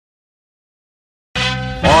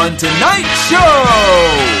On tonight's show,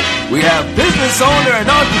 we have business owner and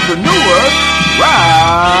entrepreneur,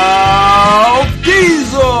 Ralph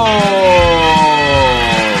Diesel.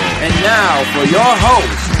 And now for your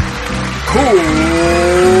host, Cool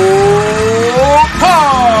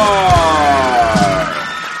Card.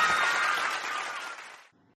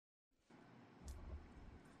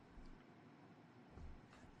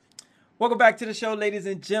 Welcome back to the show, ladies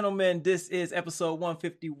and gentlemen. This is episode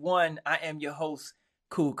 151. I am your host,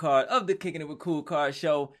 Cool Card of the Kicking It With Cool Card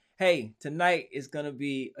show. Hey, tonight is going to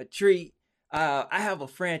be a treat. I have a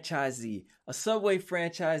franchisee, a Subway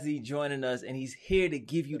franchisee joining us, and he's here to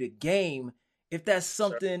give you the game if that's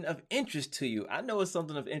something of interest to you. I know it's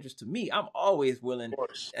something of interest to me. I'm always willing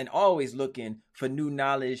and always looking for new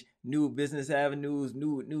knowledge, new business avenues,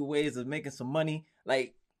 new ways of making some money.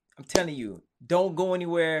 Like, I'm telling you, don't go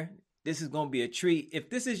anywhere. This is going to be a treat. If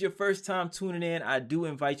this is your first time tuning in, I do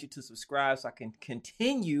invite you to subscribe so I can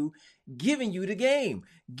continue giving you the game,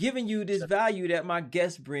 giving you this value that my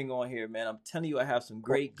guests bring on here, man. I'm telling you, I have some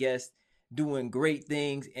great guests doing great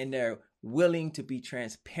things, and they're willing to be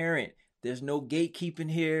transparent. There's no gatekeeping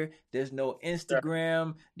here. There's no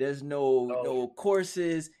Instagram. There's no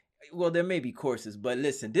courses. Well, there may be courses, but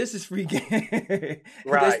listen, this is free game.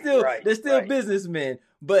 They're still businessmen,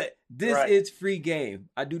 but this is free game.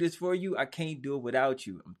 I do this for you. I can't do it without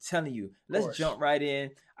you. I'm telling you. Let's jump right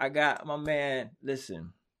in. I got my man.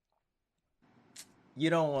 Listen,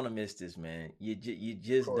 you don't want to miss this, man. You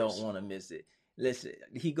just don't want to miss it. Listen,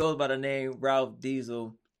 he goes by the name Ralph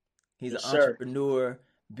Diesel. He's an entrepreneur,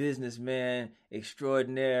 businessman,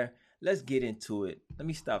 extraordinaire. Let's get into it. Let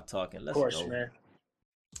me stop talking. Let's go. Man.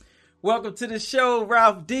 Welcome to the show,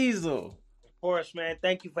 Ralph Diesel. Of course, man.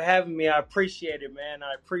 Thank you for having me. I appreciate it, man.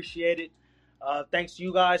 I appreciate it. Thanks to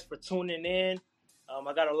you guys for tuning in.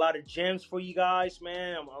 I got a lot of gems for you guys,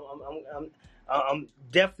 man. I'm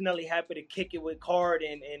definitely happy to kick it with Card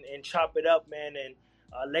and chop it up, man, and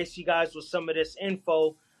lace you guys with some of this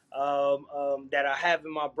info that I have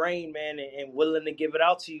in my brain, man, and willing to give it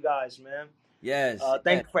out to you guys, man. Yes.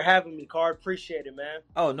 Thank you for having me, Card. Appreciate it, man.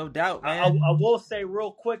 Oh, no doubt, man. I will say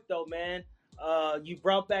real quick, though, man, you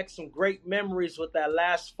brought back some great memories with that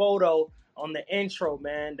last photo on the intro,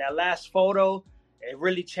 man. That last photo, it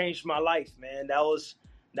really changed my life, man. That was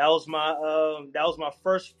my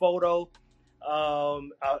first photo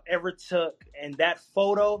I ever took, and that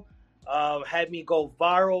photo had me go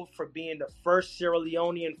viral for being the first Sierra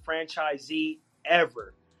Leonean franchisee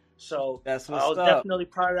ever. So that's I was definitely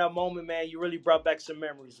proud of that moment, man. You really brought back some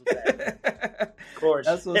memories with that. Of course.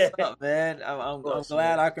 That's what's up, man. I'm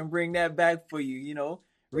glad I can bring that back for you,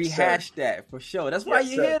 rehash that for sure. That's why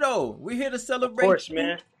you're here, though. We're here to celebrate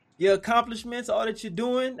your accomplishments, all that you're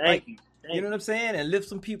doing. Thank you. You know what I'm saying? And lift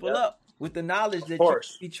some people up with the knowledge that you can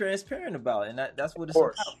be transparent about. And that's what it's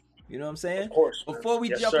about. You know what I'm saying? Of course. Before we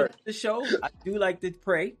jump into the show, I do like to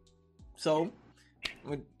pray. So,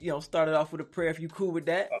 start it off with a prayer if you cool with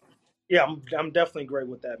that. Yeah, I'm definitely great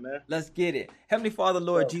with that, man. Let's get it. Heavenly Father,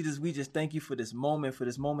 Lord Jesus, we just thank you for this moment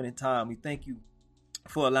in time. We thank you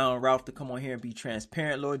for allowing Ralph to come on here and be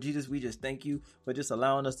transparent, Lord Jesus. We just thank you for just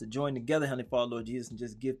allowing us to join together, Heavenly Father, Lord Jesus, and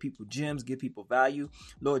just give people gems, give people value.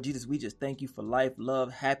 Lord Jesus, we just thank you for life,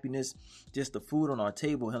 love, happiness, just the food on our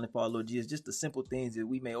table, Heavenly Father, Lord Jesus, just the simple things that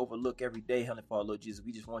we may overlook every day, Heavenly Father, Lord Jesus.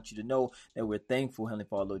 We just want you to know that we're thankful, Heavenly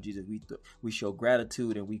Father, Lord Jesus. We show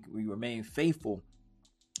gratitude and we remain faithful,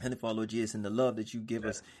 Heavenly Father, Lord Jesus, and the love that you give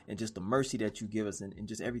us and just the mercy that you give us and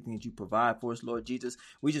just everything that you provide for us, Lord Jesus.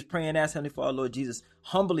 We just pray and ask, Heavenly Father, Lord Jesus,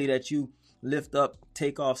 humbly that you lift up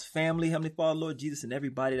Takeoff's family, Heavenly Father, Lord Jesus, and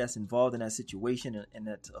everybody that's involved in that situation and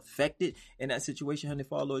that's affected in that situation, Heavenly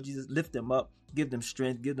Father, Lord Jesus. Lift them up, give them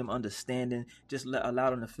strength, give them understanding. Just allow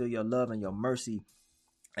them to feel your love and your mercy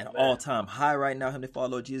at an all-time high right now, Heavenly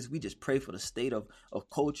Father, Lord Jesus. We just pray for the state of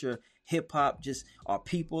culture, hip-hop, just our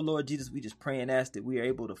people, Lord Jesus. We just pray and ask that we are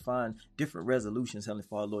able to find different resolutions, Heavenly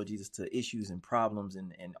Father, Lord Jesus, to issues and problems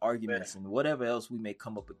and arguments and whatever else we may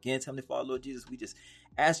come up against, Heavenly Father, Lord Jesus. We just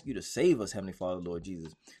ask you to save us, Heavenly Father, Lord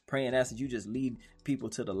Jesus. Pray and ask that you just lead people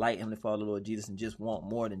to the light, Heavenly Father, Lord Jesus, and just want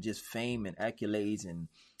more than just fame and accolades and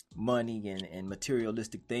money and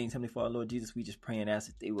materialistic things, Heavenly Father, Lord Jesus. We just pray and ask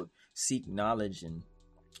that they would seek knowledge and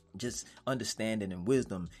just understanding and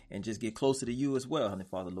wisdom and just get closer to you as well, Heavenly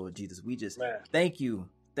Father, Lord Jesus. We just thank you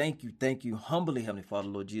humbly, Heavenly Father,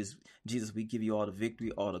 Lord Jesus. Jesus, we give you all the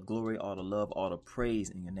victory, all the glory, all the love, all the praise.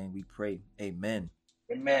 In your name we pray. Amen.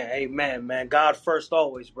 Amen, man. God first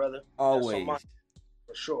always, brother. Always.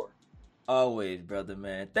 For sure. Always, brother,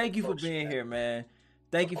 man. Thank you for being here, man.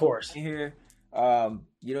 Thank you for being here.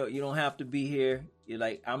 You don't have to be here. You're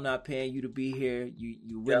like, I'm not paying you to be here.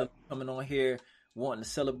 You willing coming on here wanting to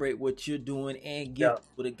celebrate what you're doing and give Yeah.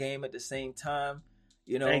 people the game at the same time.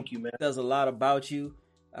 Thank you, man. There's a lot about you.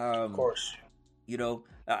 Of course.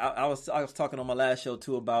 I was talking on my last show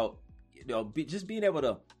too about just being able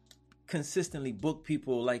to consistently book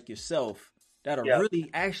people like yourself that are really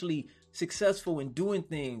actually successful in doing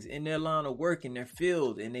things in their line of work, in their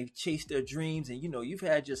field, and they've chased their dreams. And you've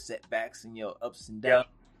had your setbacks and your ups and downs,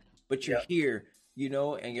 but you're here,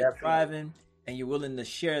 and you're thriving, and you're willing to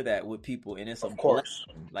share that with people. And it's a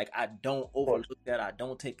blessing. Like, I don't overlook that. I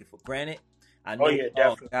don't take it for granted. I know it's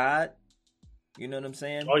all God. You know what I'm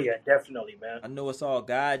saying? Oh yeah, definitely, man. I know it's all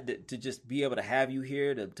God to just be able to have you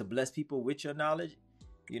here to bless people with your knowledge.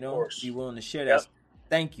 Be willing to share that. Yep.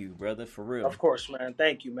 Thank you, brother, for real. Of course, man.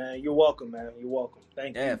 Thank you, man. You're welcome, man. You're welcome.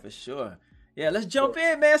 Thank you. Yeah, for sure. Yeah, let's jump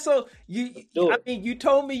in, man. So you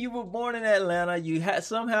told me you were born in Atlanta. You had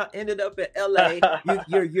somehow ended up in LA.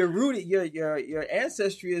 You're rooted. Your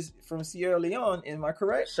ancestry is from Sierra Leone. Am I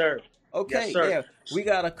correct? Yes, sir. Okay. Yes, sir. Yeah, we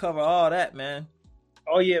gotta cover all that, man.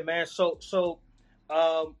 Oh yeah, man. So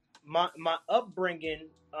my upbringing.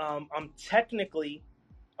 I'm technically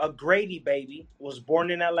a Grady baby. Was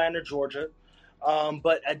born in Atlanta, Georgia.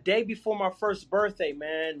 But a day before my first birthday,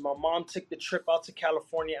 man, my mom took the trip out to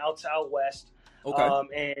California, out West.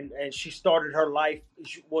 Okay. And she started her life.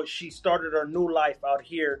 She started her new life out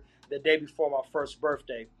here the day before my first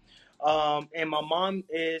birthday. And my mom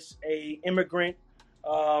is a immigrant,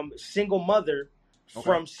 single mother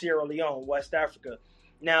from Sierra Leone, West Africa.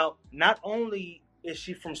 Now, not only is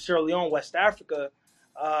she from Sierra Leone, West Africa,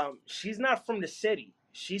 she's not from the city.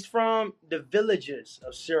 She's from the villages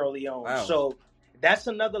of Sierra Leone. Wow. So that's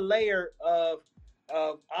another layer of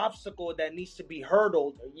obstacle that needs to be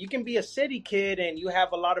hurdled. You can be a city kid and you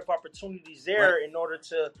have a lot of opportunities there in order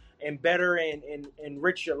to better and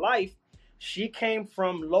enrich your life. She came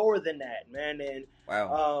from lower than that, man. And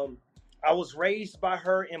I was raised by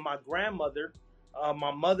her and my grandmother.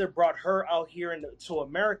 My mother brought her out here to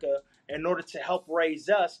America in order to help raise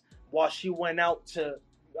us while she went out to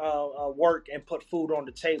work and put food on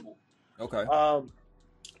the table. Okay.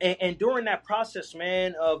 And during that process,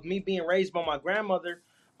 man, of me being raised by my grandmother,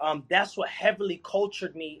 that's what heavily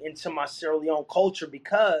cultured me into my Sierra Leone culture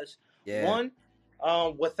because, one,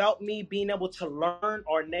 without me being able to learn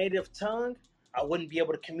our native tongue, I wouldn't be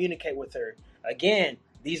able to communicate with her. Again,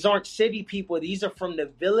 these aren't city people. These are from the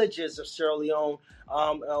villages of Sierra Leone,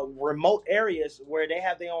 remote areas where they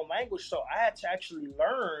have their own language. So I had to actually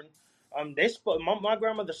learn. My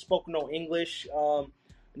grandmother spoke no English.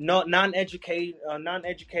 Non-educated.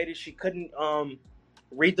 She couldn't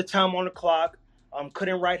read the time on the clock.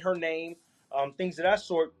 Couldn't write her name. Things of that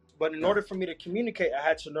sort. But in order for me to communicate, I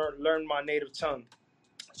had to learn my native tongue.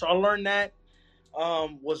 So I learned that.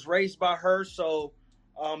 Was raised by her. So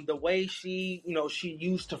the way she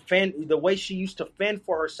used to fend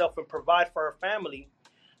for herself and provide for her family,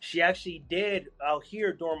 she actually did out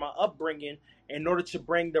here during my upbringing in order to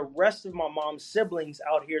bring the rest of my mom's siblings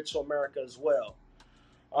out here to America as well.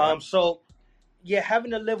 So yeah,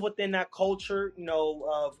 having to live within that culture,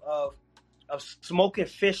 of smoking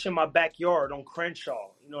fish in my backyard on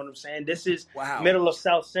Crenshaw. You know what I'm saying? This is middle of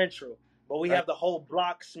South Central, but we have the whole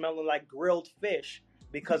block smelling like grilled fish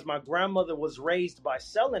because my grandmother was raised by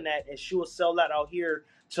selling that, and she would sell that out here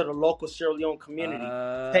to the local Sierra Leone community.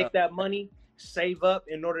 Take that money, save up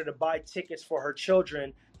in order to buy tickets for her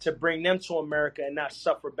children to bring them to America and not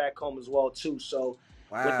suffer back home as well too. So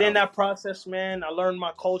within that process, man, I learned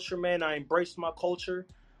my culture, man. I embraced my culture.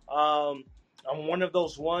 I'm one of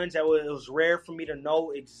those ones that it was rare for me to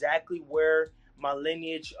know exactly where my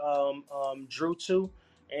lineage drew to.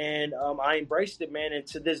 And I embraced it, man. And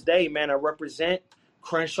to this day, man, I represent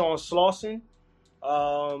Crenshaw and Slauson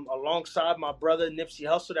alongside my brother Nipsey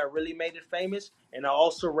Hussle that really made it famous. And I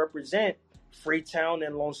also represent Freetown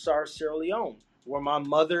and Lone Star, Sierra Leone, where my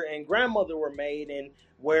mother and grandmother were made and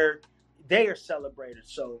where they are celebrated.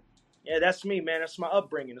 So, yeah, that's me, man. That's my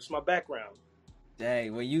upbringing. That's my background.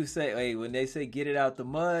 Dang, when they say get it out the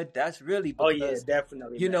mud, that's really because,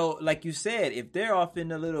 definitely. You know, like you said, if they're off in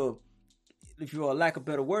the little, if you lack of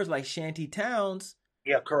better words, like shanty towns,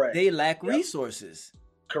 correct. They lack resources.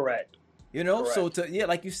 Correct. You know, correct. So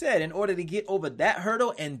like you said, in order to get over that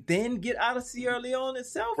hurdle and then get out of Sierra Leone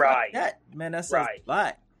itself, right? Like that, man, that's a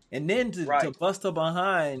lot. And then to bust her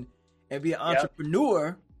behind and be an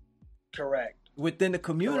entrepreneur, correct, within the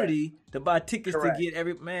community to buy tickets to get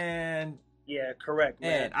every man. Yeah, correct,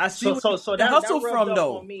 man. I see so that hustle that from rubbed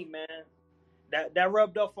though. off on me, man. That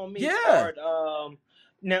rubbed off on me. Yeah. Hard.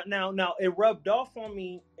 Now it rubbed off on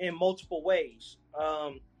me in multiple ways.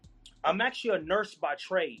 I'm actually a nurse by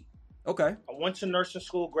trade. Okay. I went to nursing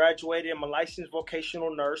school, graduated. I'm a licensed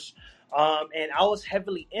vocational nurse. And I was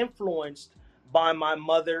heavily influenced by my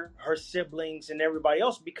mother, her siblings, and everybody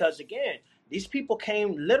else because, again, these people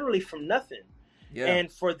came literally from nothing. Yeah.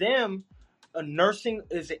 And for them, nursing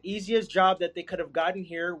is the easiest job that they could have gotten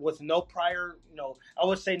here with no prior, I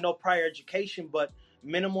would say no prior education, but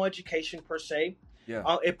minimal education per se.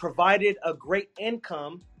 Yeah. It provided a great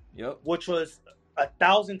income, Yep. which was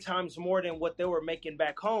 1,000 times more than what they were making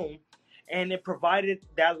back home. And it provided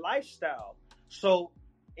that lifestyle. So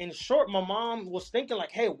in short, my mom was thinking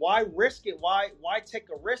like, hey, why risk it? Why take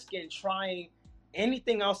a risk in trying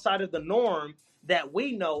anything outside of the norm that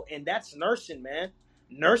we know? And that's nursing, man.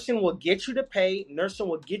 Nursing will get you the pay. Nursing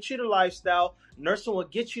will get you the lifestyle. Nursing will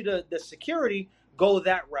get you the security. Go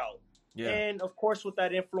that route. Yeah. And of course, with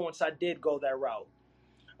that influence, I did go that route.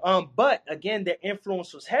 But again, their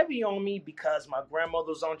influence was heavy on me because my grandmother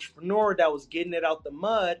was an entrepreneur that was getting it out the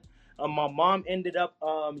mud. My mom ended up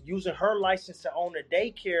using her license to own a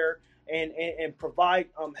daycare and provide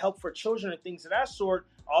help for children and things of that sort.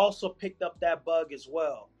 I also picked up that bug as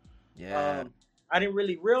well. Yeah. I didn't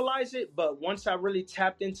really realize it, but once I really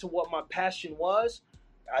tapped into what my passion was,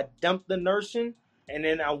 I dumped the nursing and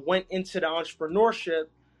then I went into the entrepreneurship.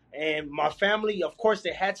 And my family, of course,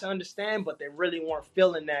 they had to understand, but they really weren't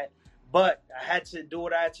feeling that. But I had to do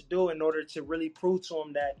what I had to do in order to really prove to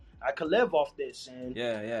them that I could live off this. And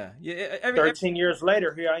Yeah. 13 years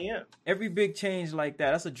later, here I am. Every big change like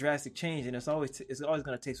that's a drastic change, and it's always going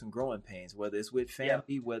to take some growing pains, whether it's with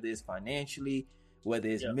family, whether it's financially, whether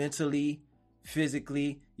it's mentally,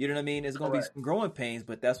 physically. You know what I mean? It's going to be some growing pains,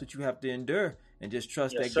 but that's what you have to endure, and just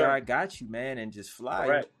trust that God got you, man, and just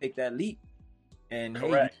fly, take that leap. And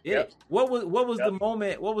Correct. Hey, what was the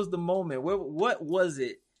moment? What was the moment? What was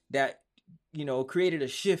it that created a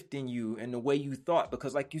shift in you and the way you thought?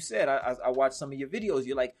 Because, like you said, I watched some of your videos.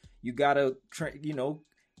 You're like, you gotta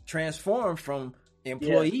transform from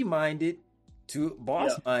employee minded to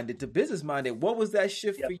boss minded to business minded. What was that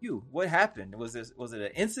shift for you? What happened? Was it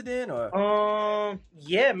an incident or?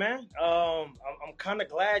 Yeah, man. I'm kind of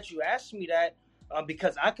glad you asked me that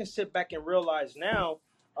because I can sit back and realize now.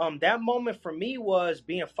 That moment for me was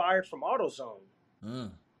being fired from AutoZone.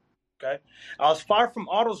 Okay. I was fired from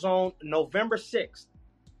AutoZone November 6th,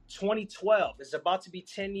 2012. It's about to be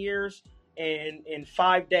 10 years in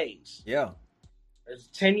 5 days. Yeah. It's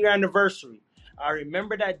a 10-year anniversary. I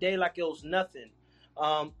remember that day like it was nothing.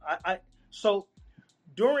 So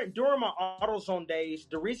during my AutoZone days,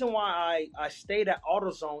 the reason why I stayed at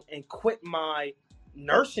AutoZone and quit my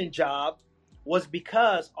nursing job was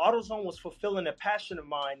because AutoZone was fulfilling a passion of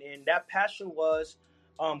mine, and that passion was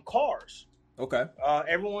cars. Okay.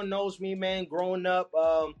 Everyone knows me, man. Growing up,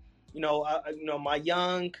 my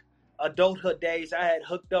young adulthood days, I had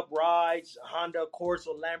hooked up rides, Honda Accords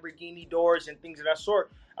with Lamborghini doors and things of that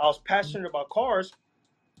sort. I was passionate about cars,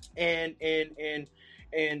 and I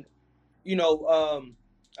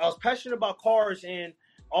was passionate about cars, and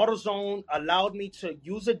AutoZone allowed me to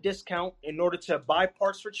use a discount in order to buy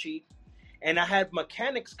parts for cheap. And I had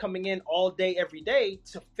mechanics coming in all day, every day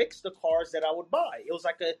to fix the cars that I would buy. It was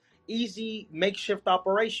like a easy makeshift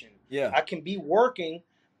operation. Yeah. I can be working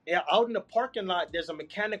out in the parking lot. There's a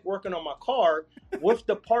mechanic working on my car with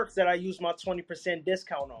the parts that I use my 20%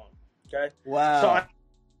 discount on. Okay. Wow. So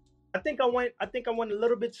I think I went a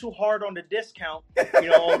little bit too hard on the discount,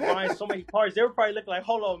 on buying so many cars. They were probably looking like,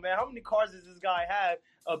 hold on, man, how many cars does this guy have?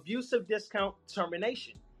 Abusive discount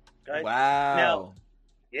termination. Okay. Wow. Now,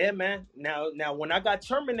 yeah, man. Now, when I got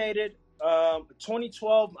terminated,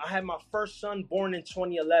 2012, I had my first son born in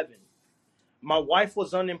 2011. My wife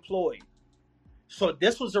was unemployed. So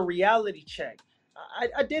this was a reality check.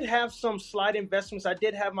 I did have some slight investments. I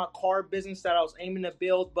did have my car business that I was aiming to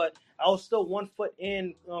build, but I was still 1 foot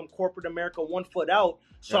in corporate America, 1 foot out.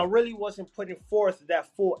 So I really wasn't putting forth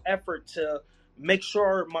that full effort to make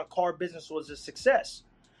sure my car business was a success.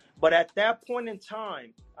 But at that point in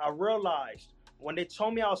time, I realized when they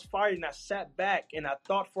told me I was fired, and I sat back and I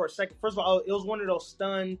thought for a second. First of all, it was one of those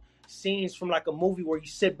stunned scenes from like a movie where you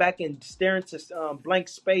sit back and stare into blank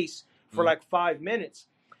space for like 5 minutes.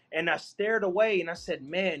 And I stared away and I said,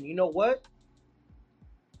 man, you know what?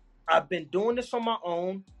 I've been doing this on my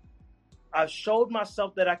own. I've showed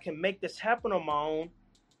myself that I can make this happen on my own.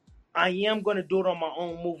 I am going to do it on my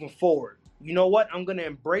own moving forward. You know what? I'm going to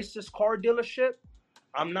embrace this car dealership.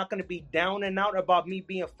 I'm not going to be down and out about me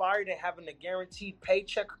being fired and having a guaranteed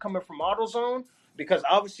paycheck coming from AutoZone, because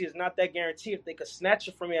obviously it's not that guaranteed. If they could snatch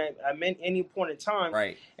it from me at any point in time.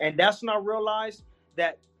 Right. And that's when I realized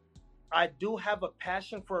that I do have a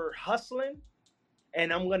passion for hustling,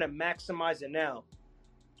 and I'm going to maximize it now.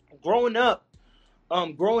 Growing up,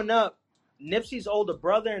 growing up, Nipsey's older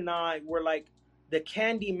brother and I were like the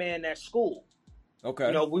candy man at school. Okay.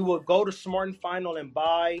 You know, we would go to Smart and Final and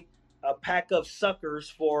buy a pack of suckers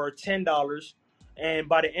for $10, and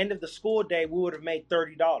by the end of the school day, we would have made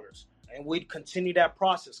 $30, and we'd continue that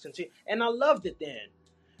process. And I loved it then.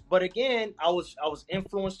 But again, I was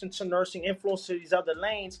influenced into nursing, influenced to these other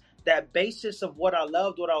lanes. That basis of what I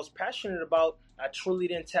loved, what I was passionate about, I truly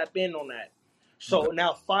didn't tap in on that. So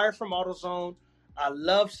now, fired from AutoZone, I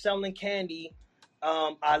love selling candy.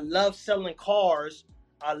 I love selling cars.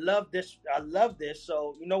 I love this.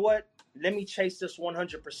 So you know what? Let me chase this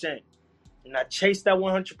 100%. And I chased that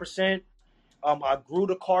 100%. I grew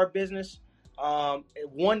the car business.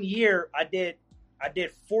 1 year, I did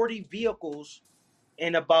 40 vehicles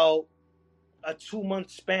in about a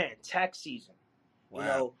 2-month span. Tax season.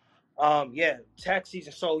 Wow. You know, tax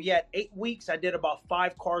season. So 8 weeks, I did about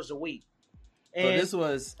 5 cars a week. And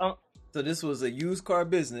so this was a used car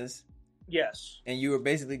business. Yes. And you were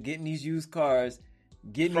basically getting these used cars,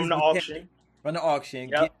 from the auction.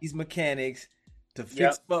 Yep. Get these mechanics to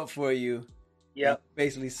fix them up for you. Yep.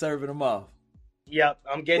 Basically serving them off. Yep.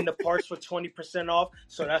 I'm getting the parts for 20% off.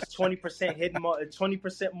 So that's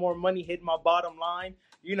 20% more money hitting my bottom line.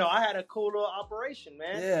 You know, I had a cool little operation,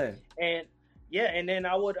 man. Yeah. And then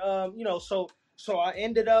I would so I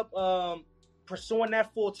ended up pursuing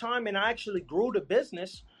that full time, and I actually grew the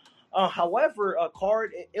business. However,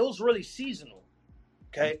 it was really seasonal.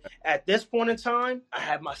 Okay. At this point in time, I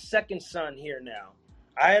have my second son here now.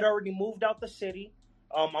 I had already moved out the city.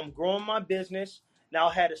 I'm growing my business. Now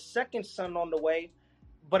I had a second son on the way,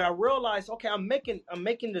 but I realized, okay, I'm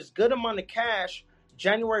making this good amount of cash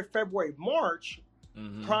January, February, March,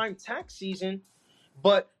 prime tax season.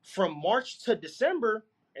 But from March to December,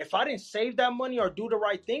 if I didn't save that money or do the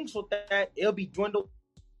right things with that, it'll be dwindled.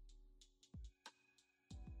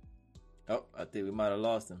 Oh, I think we might have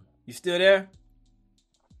lost him. You still there?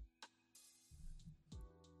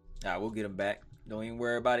 All right, we'll get him back. Don't even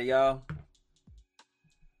worry about it, y'all.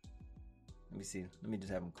 Let me see. Let me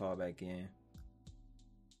just have him call back in.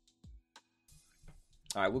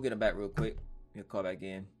 All right, we'll get him back real quick. He'll call back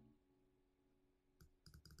in.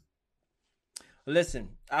 Listen,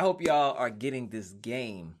 I hope y'all are getting this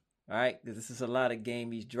game, all right? Because this is a lot of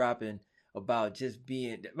game he's dropping about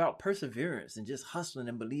about perseverance and just hustling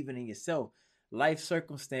and believing in yourself. Life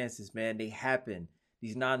circumstances, man, they happen.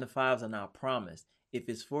 These 9-to-5s are not promised. If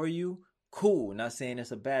it's for you, cool. Not saying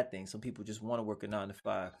it's a bad thing. Some people just want to work a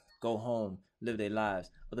 9-to-5, go home, live their lives.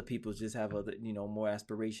 Other people just have more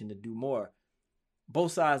aspiration to do more.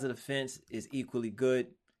 Both sides of the fence is equally good.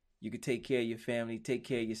 You can take care of your family, take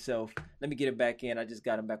care of yourself. Let me get it back in. I just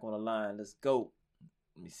got him back on the line. Let's go.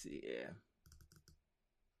 Let me see. Yeah.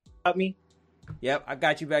 Got me? Yep, I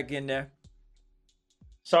got you back in there.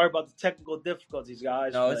 Sorry about the technical difficulties,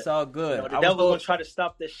 guys. No, it's all good. The devil's going to try to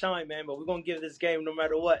stop this shine, man, but we're going to give this game no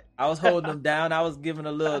matter what. I was holding them down. I was giving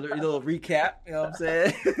a little recap. You know what I'm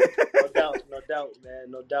saying? No doubt,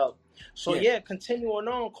 man. No doubt. So, continuing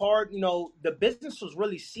on, Card, the business was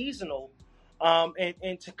really seasonal.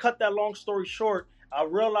 And to cut that long story short, I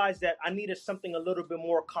realized that I needed something a little bit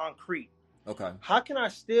more concrete. Okay. How can I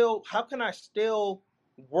still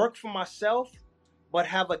work for myself, but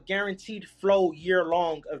have a guaranteed flow year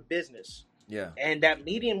long of business? Yeah. And that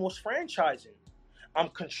median was franchising. I'm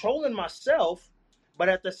controlling myself, but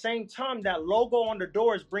at the same time, that logo on the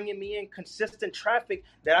door is bringing me in consistent traffic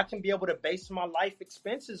that I can be able to base my life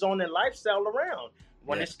expenses on and lifestyle around.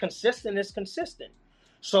 When it's consistent, it's consistent.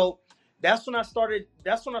 So that's when I started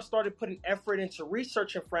putting effort into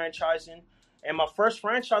researching franchising. And my first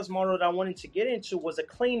franchise model that I wanted to get into was a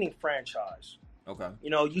cleaning franchise. Okay.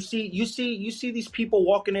 You see these people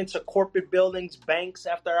walking into corporate buildings, banks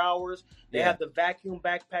after hours. They have the vacuum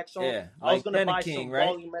backpacks on. Yeah. I was going to buy King, some right?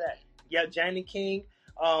 volume of that. Yeah, Janet King.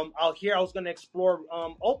 Out here, I was going to explore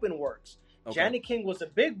OpenWorks. Okay. Janet King was a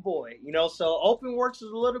big boy, so OpenWorks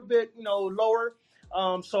is a little bit, lower.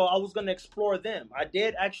 So I was going to explore them. I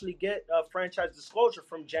did actually get a franchise disclosure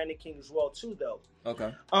from Janet King as well, too, though.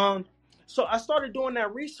 Okay. So I started doing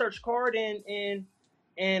that research card, and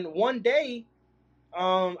one day,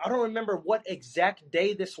 I don't remember what exact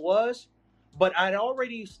day this was, but I'd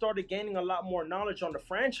already started gaining a lot more knowledge on the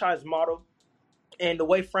franchise model and the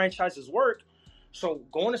way franchises work. So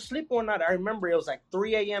going to sleep one night, I remember it was like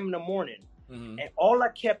 3 a.m. in the morning, and all I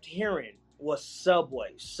kept hearing was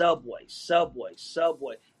Subway.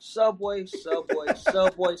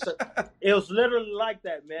 It was literally like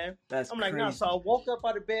that, man. I'm like, crazy. no. So I woke up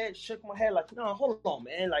out of bed, shook my head, like, no, hold on,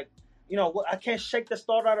 man. Like, I can't shake this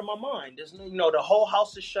thought out of my mind. There's no, the whole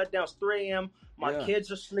house is shut down. It's 3 a.m. My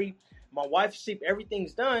kids are asleep. My wife's asleep.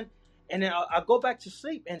 Everything's done. And then I go back to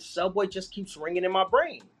sleep, and Subway just keeps ringing in my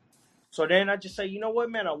brain. So then I just say, you know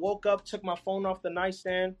what, man? I woke up, took my phone off the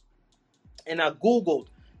nightstand, and I Googled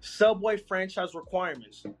Subway franchise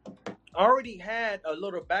requirements. I already had a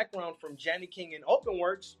little background from Johnny King and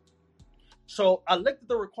OpenWorks. So I looked at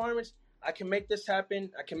the requirements. I can make this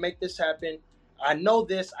happen. I can make this happen. I know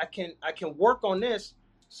this. I can work on this.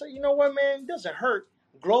 So you know what, man? It doesn't hurt.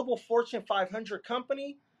 Global Fortune 500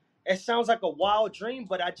 company. It sounds like a wild dream,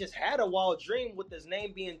 but I just had a wild dream with his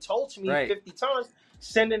name being told to me 50 times.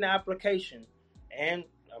 Send an application, and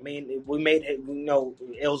I mean, we made it. You know,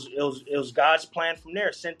 it was God's plan from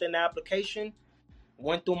there. Sent in the application.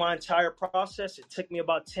 Went through my entire process. It took me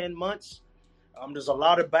about 10 months. There's a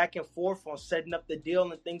lot of back and forth on setting up the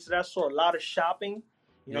deal and things of that sort. A lot of shopping.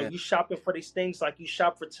 You know, you shopping for these things like you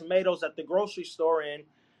shop for tomatoes at the grocery store, and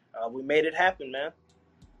we made it happen, man.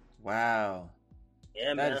 Wow.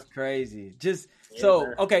 Yeah, man. That's crazy. Just Yeah, so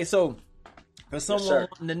man. okay, so for someone sir.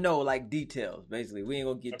 wanting to know like details, basically, we ain't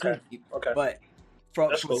gonna get too deep. Okay. But from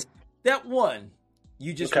That's cool. step one,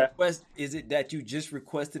 you just Okay. request. Is it that you just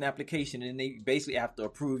request an application and they basically have to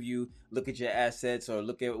approve you, look at your assets or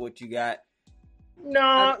look at what you got? No,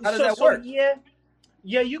 How does that work?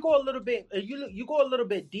 Yeah, you go a little bit. You go a little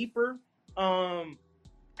bit deeper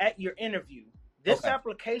at your interview. This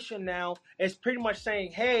application now is pretty much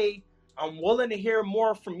saying, "Hey, I'm willing to hear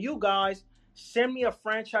more from you guys. Send me a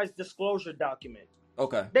franchise disclosure document."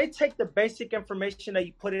 Okay. They take the basic information that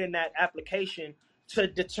you put in that application to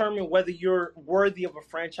determine whether you're worthy of a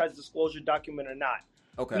franchise disclosure document or not.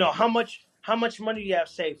 Okay. You know, how much money do you have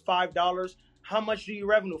saved? $5. How much do you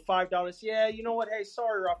revenue? $5. Yeah, you know what? Hey,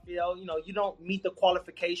 sorry, Raphael. You know, you don't meet the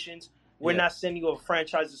qualifications. We're not sending you a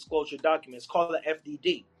franchise disclosure document. It's called the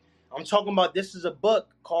FDD. I'm talking about this is a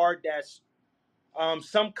book card that's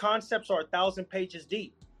some concepts are 1,000 pages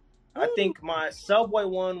deep. I think my Subway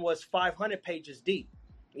one was 500 pages deep,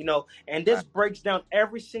 you know, and this breaks down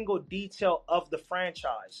every single detail of the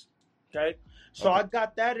franchise. Okay. So I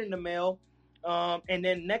got that in the mail. And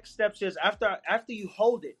then next steps is after you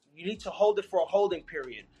hold it, you need to hold it for a holding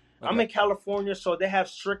period. I'm in California, so they have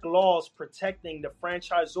strict laws protecting the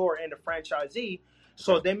franchisor and the franchisee.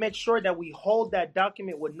 So they make sure that we hold that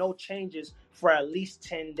document with no changes for at least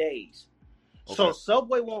 10 days. So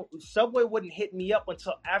Subway wouldn't hit me up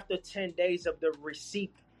until after 10 days of the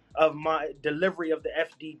receipt of my delivery of the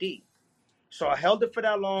FDD. So I held it for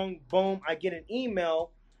that long. Boom, I get an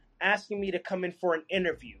email asking me to come in for an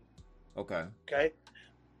interview. Okay.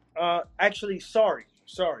 Actually, sorry.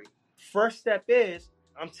 First step is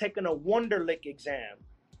I'm taking a Wonderlic exam.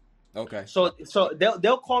 Okay. So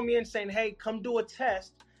they'll call me in saying, "Hey, come do a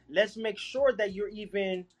test. Let's make sure that you're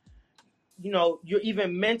even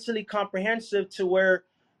mentally comprehensive to where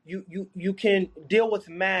you can deal with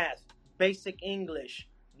math, basic English,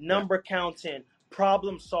 number counting,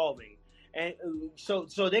 problem solving." And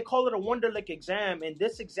so they call it a Wonderlic exam, and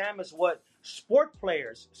this exam is what sport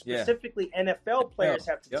players, specifically NFL players,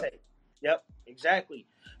 have to take. Yep, exactly.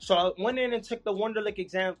 So I went in and took the Wonderlic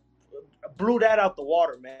exam, blew that out the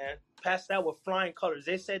water, man. Passed that with flying colors.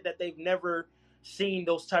 They said that they've never seen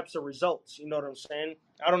those types of results. You know what I'm saying?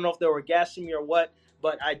 I don't know if they were gassing me or what,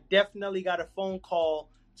 but I definitely got a phone call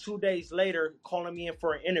 2 days later calling me in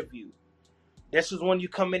for an interview. This is when you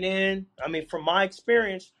coming in. I mean, from my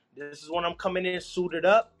experience, this is when I'm coming in suited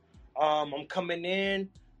up. I'm coming in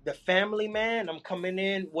the family man. I'm coming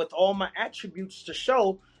in with all my attributes to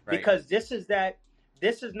show because this is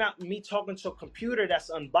not me talking to a computer that's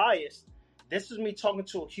unbiased. This is me talking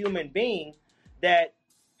to a human being that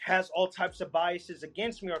has all types of biases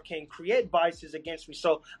against me or can create biases against me.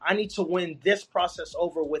 So I need to win this process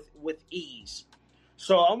over with ease.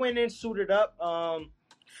 So I went in suited up,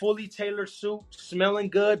 fully tailored suit, smelling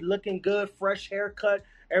good, looking good, fresh haircut,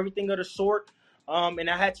 everything of the sort. And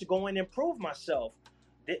I had to go in and prove myself.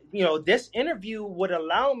 This interview would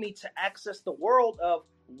allow me to access the world of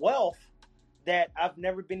wealth that I've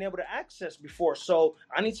never been able to access before. So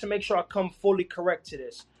I need to make sure I come fully correct to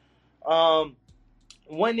this.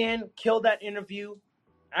 Went in, killed that interview.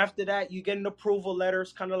 After that, you get an approval letter.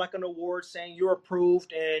 It's kind of like an award saying you're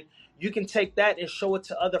approved, and you can take that and show it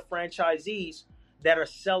to other franchisees that are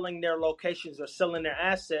selling their locations or selling their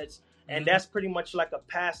assets. And that's pretty much like a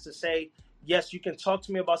pass to say, yes, you can talk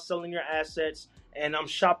to me about selling your assets, and I'm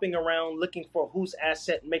shopping around looking for whose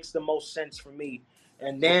asset makes the most sense for me.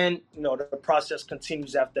 And then, the process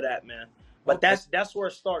continues after that, man. But that's where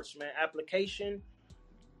it starts, man. Application,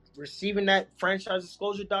 receiving that franchise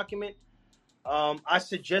disclosure document. I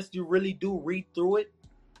suggest you really do read through it.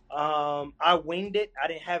 I winged it. I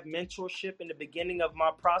didn't have mentorship in the beginning of my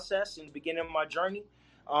process, in the beginning of my journey.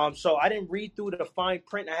 So I didn't read through the fine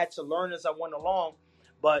print. I had to learn as I went along.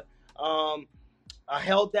 But I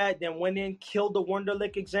held that, then went in, killed the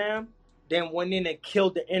Wonderlic exam, then went in and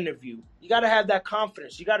killed the interview. You got to have that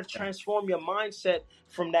confidence. You got to transform your mindset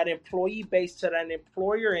from that employee base to that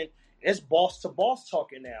employer, and it's boss to boss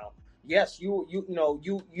talking now. Yes, you're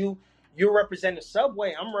representing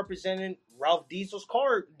Subway. I'm representing Ralph Diesel's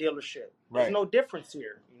car dealership. There's no difference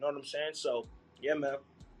here. You know what I'm saying? So yeah, man.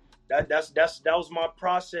 That was my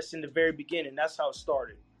process in the very beginning. That's how it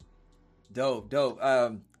started. Dope.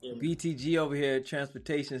 BTG over here,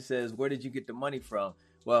 transportation, says, "Where did you get the money from?"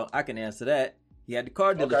 Well, I can answer that. He had the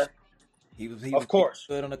car dealership. Okay. He was of course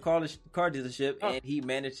good on the car dealership, and he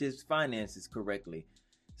managed his finances correctly.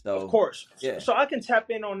 So of course, yeah. So I can tap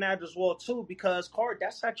in on that as well too, because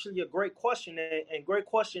that's actually a great question, and great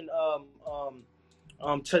question to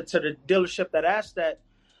the dealership that asked that.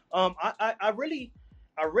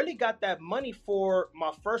 I really got that money for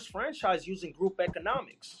my first franchise using group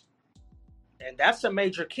economics. And that's a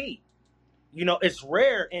major key. You know, it's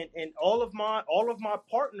rare, and all of my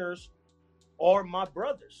partners are my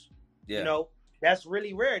brothers. Yeah. You know, that's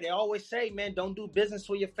really rare. They always say, man, don't do business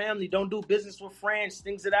with your family, don't do business with friends,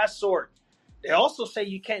 things of that sort. They also say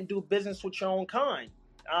you can't do business with your own kind.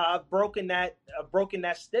 I've broken that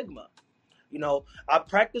stigma. You know, I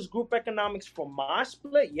practice group economics for my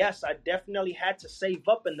split. Yes, I definitely had to save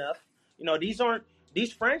up enough. You know,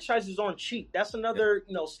 these franchises aren't cheap. That's another,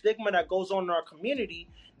 stigma that goes on in our community.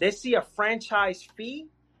 They see a franchise fee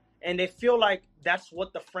and they feel like that's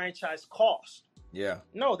what the franchise costs. Yeah.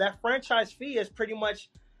 No, that franchise fee is pretty much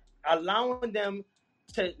allowing them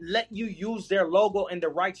to let you use their logo and the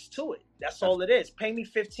rights to it. That's all it is. Pay me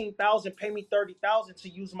 $15,000, pay me $30,000 to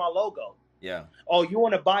use my logo. Yeah. Oh, you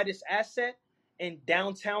want to buy this asset in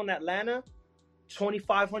downtown Atlanta,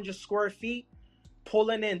 2,500 square feet,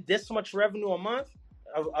 pulling in this much revenue a month,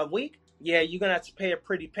 a week? Yeah, you're going to have to pay a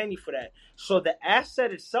pretty penny for that. So the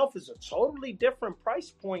asset itself is a totally different price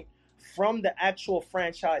point from the actual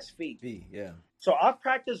franchise fee. Yeah. So I've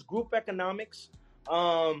practiced group economics.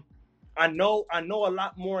 I know a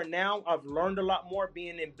lot more now. I've learned a lot more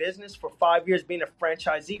being in business for 5 years, being a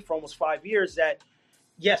franchisee for almost 5 years, that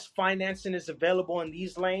yes, financing is available in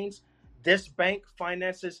these lanes. This bank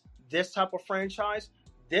finances this type of franchise.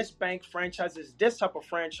 This bank franchises this type of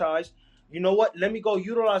franchise. You know what? Let me go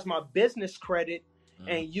utilize my business credit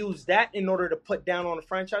and use that in order to put down on a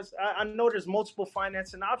franchise. I know there's multiple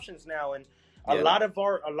financing options now, and a lot of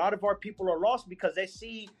our people are lost because they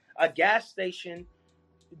see a gas station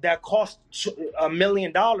that costs $1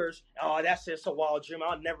 million. Oh, that's just a wild dream.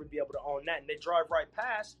 I'll never be able to own that. And they drive right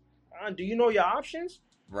past. Do you know your options?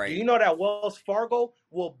 Right. Do you know that Wells Fargo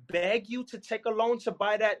will beg you to take a loan to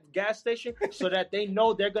buy that gas station so that they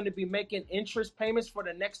know they're going to be making interest payments for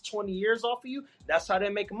the next 20 years off of you? That's how they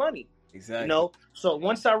make money. Exactly. You know? So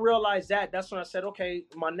once I realized that, that's when I said, okay,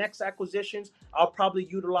 my next acquisitions, I'll probably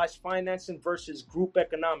utilize financing versus group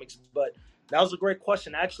economics. But that was a great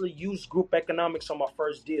question. I actually used group economics on my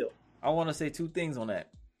first deal. I want to say two things on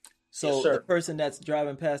that. So Yes, the person that's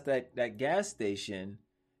driving past that gas station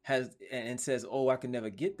has and says, "Oh, I can never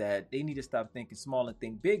get that." They need to stop thinking small and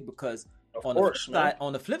think big, because on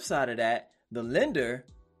the flip side of that, the lender,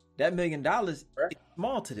 that $1 million is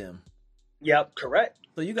small to them. Yep, correct.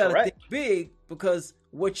 So you got to think big, because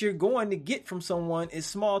what you're going to get from someone is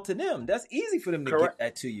small to them. That's easy for them to get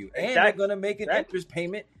that to you, and they're going to make an interest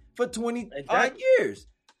payment for 20 years.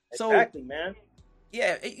 So, exactly, man.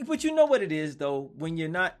 Yeah, but you know what it is, though. When you're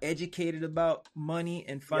not educated about money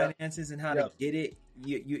and finances and how to get it,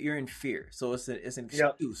 you're in fear. So it's an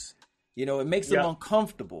excuse. You know, it makes them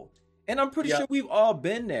uncomfortable. And I'm pretty sure we've all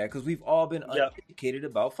been there, because we've all been uneducated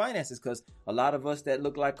about finances, because a lot of us that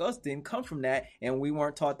look like us didn't come from that, and we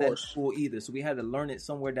weren't taught that in school either. So we had to learn it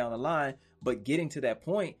somewhere down the line. But getting to that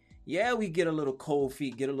point, we get a little cold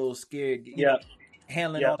feet, get a little scared.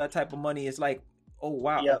 Handling all that type of money, it's like, oh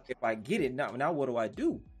wow, if I get it now what do I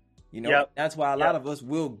do? You know, that's why a lot of us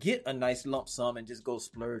will get a nice lump sum and just go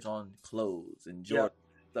splurge on clothes and Jordan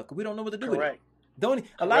stuff, because we don't know what to do with it.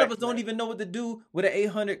 A lot of us don't even know what to do with an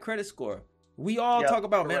 800 credit score. We all talk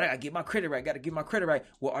about, man, I gotta get my credit right. Got to get my credit right.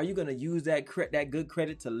 Well, are you gonna use that good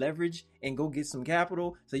credit to leverage and go get some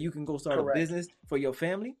capital so you can go start a business for your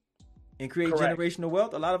family and create generational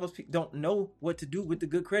wealth? A lot of us don't know what to do with the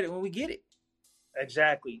good credit when we get it.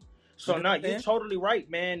 Exactly. So now you're totally right,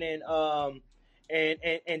 man, and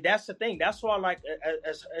that's the thing. That's why, like,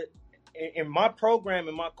 as in my program,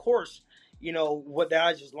 in my course, you know, what that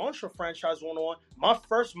I just launched for Franchise 101, my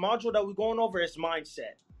first module that we're going over is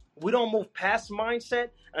mindset. We don't move past mindset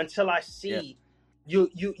until I see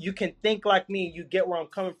you can think like me and you get where I'm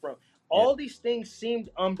coming from. All these things seemed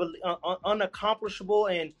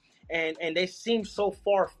unaccomplishable, and they seemed so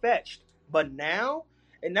far-fetched. But now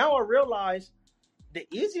I realize the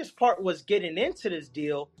easiest part was getting into this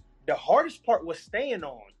deal. The hardest part was staying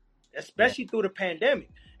on, especially through the pandemic.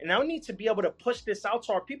 And now we need to be able to push this out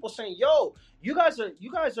to our people, saying, "Yo, you guys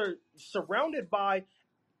are surrounded by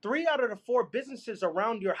 3 out of the 4 businesses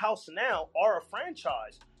around your house now are a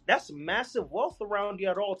franchise. That's massive wealth around you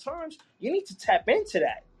at all times. You need to tap into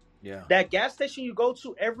that." Yeah. That gas station you go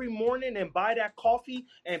to every morning and buy that coffee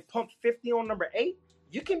and pump 50 on number 8,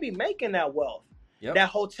 you can be making that wealth. Yep. That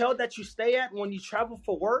hotel that you stay at when you travel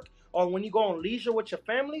for work or when you go on leisure with your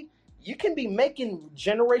family, you can be making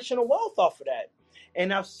generational wealth off of that.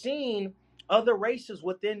 And I've seen other races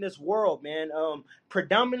within this world, man.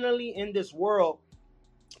 Predominantly in this world,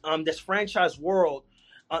 this franchise world,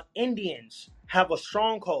 Indians have a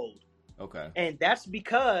stronghold. Okay. And that's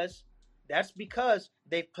because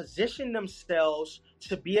they've positioned themselves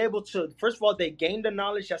to be able to, first of all, they gain the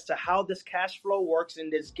knowledge as to how this cash flow works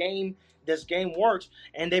and this game works,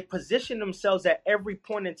 and they position themselves at every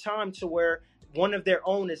point in time to where one of their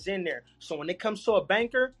own is in there. So when it comes to a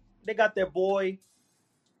banker, they got their boy,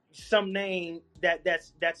 some name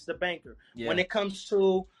that's the banker. Yeah. When it comes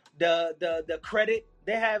to the credit,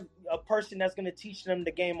 they have a person that's going to teach them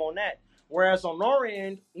the game on that. Whereas on our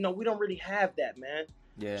end, we don't really have that, man.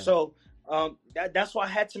 Yeah. So that's why I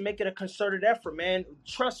had to make it a concerted effort, man.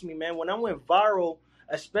 Trust me, man. When I went viral,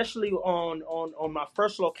 especially on my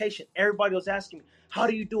first location, everybody was asking me, "How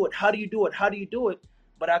do you do it? How do you do it? How do you do it?"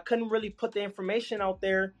 But I couldn't really put the information out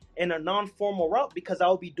there in a non-formal route because I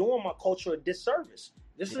would be doing my culture a disservice.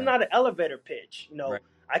 This is not an elevator pitch.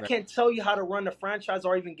 I can't tell you how to run a franchise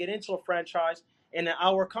or even get into a franchise in an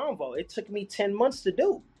hour convo. It took me 10 months to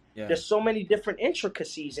do. Yeah. There's so many different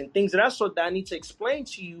intricacies and things of that sort that I need to explain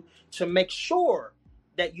to you to make sure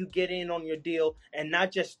that you get in on your deal and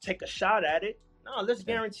not just take a shot at it. No, let's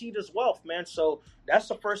guarantee this wealth, man. So that's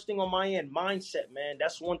the first thing on my end, mindset, man.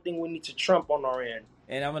 That's one thing we need to trump on our end.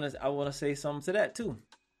 And I want to say something to that too.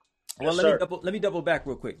 Well, Yes, let me double back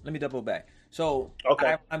real quick. So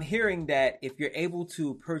okay. I'm hearing that if you're able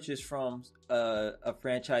to purchase from a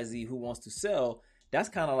franchisee who wants to sell, that's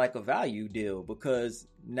kind of like a value deal because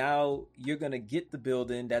now you're going to get the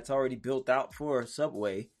building that's already built out for a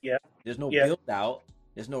Subway. Yeah. There's no build out.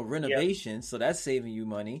 There's no renovation. So that's saving you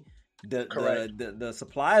money. The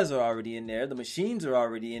supplies are already in there. The machines are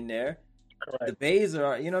already in there. Correct. The bays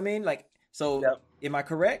are, you know what I mean? Like, so am I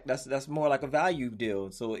correct? That's more like a value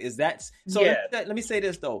deal. So is that, so let me say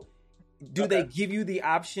this though. Do they give you the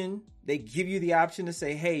option? They give you the option to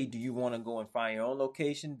say, "Hey, do you want to go and find your own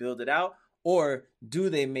location, build it out?" Or do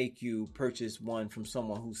they make you purchase one from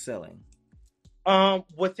someone who's selling?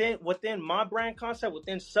 Within my brand concept,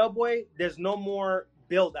 within Subway, there's no more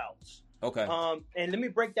build outs. Okay. And let me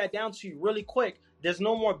break that down to you really quick. There's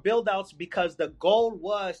no more build outs because the goal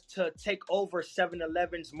was to take over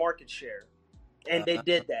 7-Eleven's market share. And they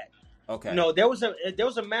did that. Okay. There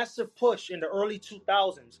was a massive push in the early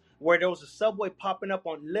 2000s where there was a Subway popping up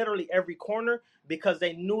on literally every corner because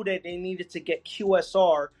they knew that they needed to get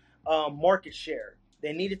QSR market share.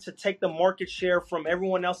 They needed to take the market share from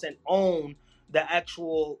everyone else and own the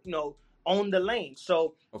actual, own the lane.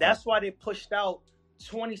 So that's why they pushed out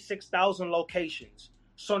 26,000 locations.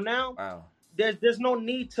 So now there's no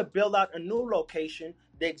need to build out a new location.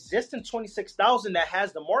 The existing 26,000 that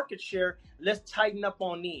has the market share, let's tighten up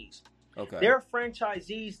on these. Okay. There are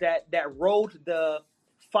franchisees that rode the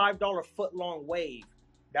 $5 foot long wave.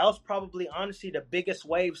 That was probably honestly the biggest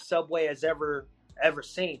wave Subway has ever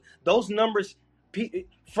seen. Those numbers,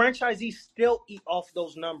 franchisees still eat off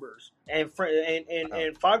those numbers, and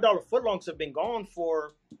 $5 footlongs have been gone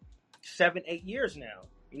for 7-8 years now.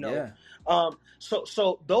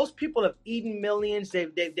 So those people have eaten millions.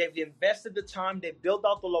 They've invested the time. They've built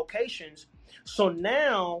out the locations. So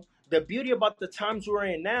now the beauty about the times we're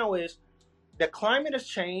in now is the climate has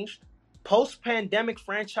changed. Post-pandemic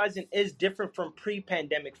franchising is different from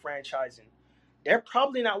pre-pandemic franchising. They're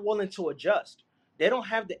probably not willing to adjust. They don't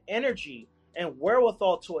have the energy and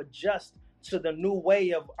wherewithal to adjust to the new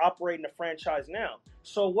way of operating a franchise now.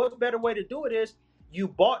 So what better way to do it is you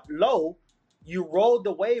bought low, you rolled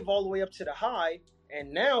the wave all the way up to the high,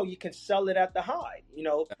 and now you can sell it at the high,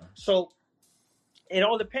 So it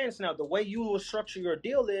all depends. Now, the way you will structure your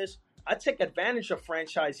deal is I take advantage of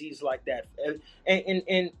franchisees like that.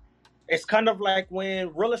 And it's kind of like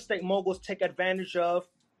when real estate moguls take advantage of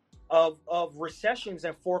recessions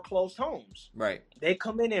and foreclosed homes. Right. They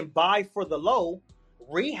come in and buy for the low,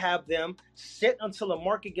 rehab them, sit until the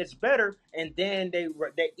market gets better, and then they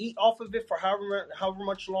eat off of it for however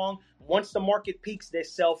much long. Once the market peaks, they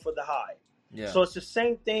sell for the high. Yeah. So it's the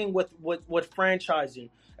same thing with franchising,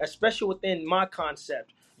 especially within my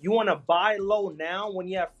concept. You want to buy low now when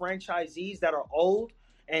you have franchisees that are old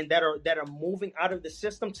and that are moving out of the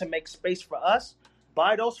system to make space for us.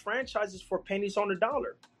 Buy those franchises for pennies on the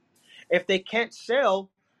dollar. If they can't sell,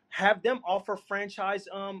 have them offer franchise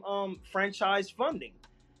funding.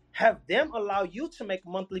 Have them allow you to make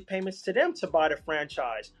monthly payments to them to buy the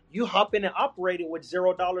franchise. You hop in and operate it with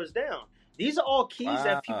 $0 down. These are all keys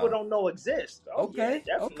that people don't know exist. Oh, okay,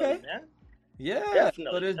 yeah, definitely, okay, man. Yeah,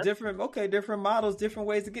 Definitely. So there's different models, different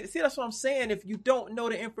ways to get. See, that's what I'm saying. If you don't know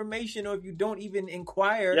the information, or if you don't even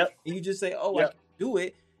inquire, and you just say, "Oh, I can do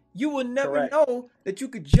it," you will never know that you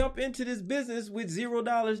could jump into this business with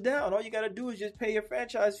 $0 down. All you got to do is just pay your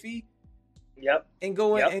franchise fee. And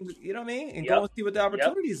go in, and you know what I mean, and go and see what the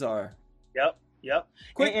opportunities are.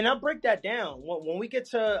 And I'll break that down when we get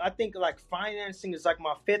to, I think, like financing is like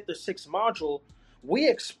my 5th or 6th module. We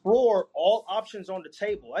explore all options on the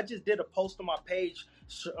table. I just did a post on my page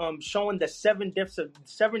showing the 7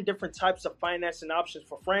 different types of financing options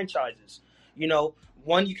for franchises. You know,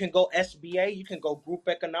 one, you can go SBA, you can go group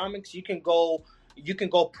economics, you can go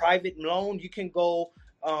private loan, you can go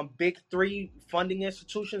big 3 funding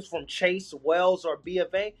institutions from Chase, Wells, or B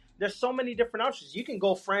of A. There's so many different options. You can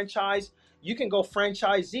go franchise. You can go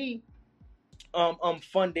franchisee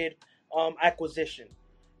funded acquisition.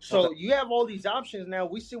 So you have all these options now.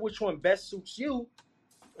 We see which one best suits you,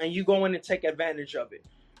 and you go in and take advantage of it.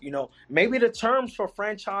 You know, maybe the terms for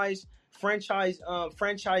franchisee for a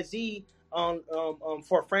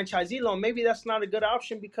franchisee loan, maybe that's not a good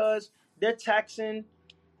option because they're taxing,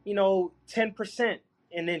 10%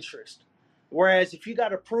 in interest. Whereas if you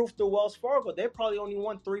got approved through Wells Fargo, they probably only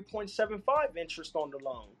want 3.75 interest on the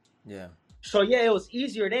loan. Yeah. So yeah, it was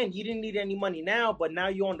easier then. You didn't need any money now, but now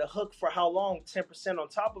you're on the hook for how long? 10% on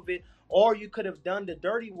top of it. Or you could have done the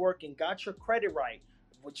dirty work and got your credit right,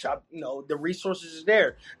 which the resources is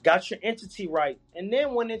there. Got your entity right, and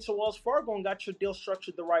then went into Wells Fargo and got your deal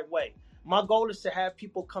structured the right way. My goal is to have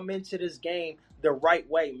people come into this game the right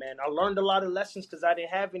way, man. I learned a lot of lessons because I didn't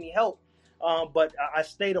have any help. But I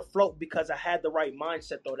stayed afloat because I had the right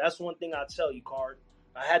mindset, though. That's one thing I'll tell you, Card.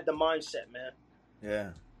 I had the mindset, man.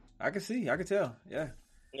 Yeah. I can tell. Yeah.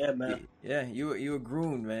 Yeah, man. Yeah, you were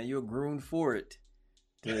groomed, man. You were groomed for it.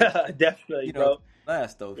 Definitely, bro.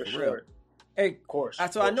 Last, though, for sure. real. Hey, of course.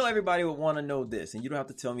 I know everybody would want to know this, and you don't have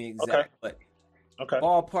to tell me exactly, but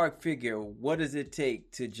ballpark figure, what does it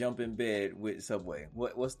take to jump in bed with Subway?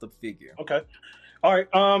 What's the figure? Okay. All right.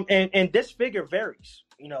 And this figure varies.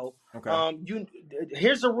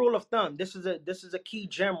 Here's a rule of thumb. This is a key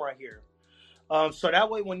gem right here. So that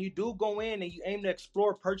way, when you do go in and you aim to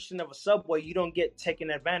explore purchasing of a Subway, you don't get taken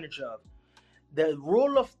advantage of. The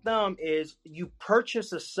rule of thumb is you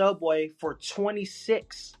purchase a Subway for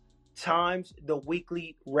 26 times the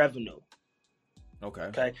weekly revenue.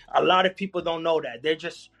 Okay. A lot of people don't know that. They're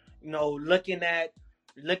just, looking at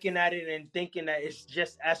it and thinking that it's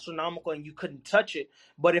just astronomical and you couldn't touch it.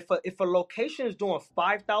 But if a location is doing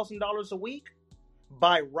 $5,000 a week,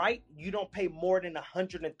 by right, you don't pay more than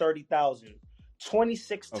 $130,000.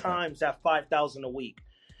 26 times that $5,000 a week.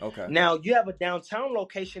 Okay. Now you have a downtown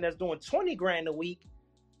location that's doing $20,000 a week.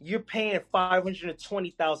 You're paying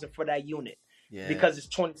 $520,000 for that unit because it's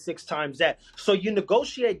 26 times that. So you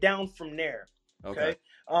negotiate down from there. Okay.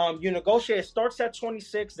 You negotiate. It starts at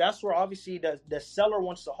 26. That's where obviously the seller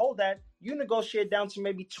wants to hold that. You negotiate down to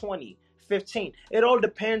maybe 20, 15. It all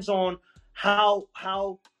depends on how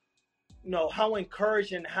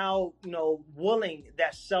encouraged and how, willing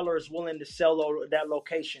that seller is willing to sell that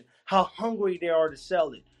location, how hungry they are to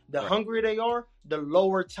sell it. The hungrier they are, the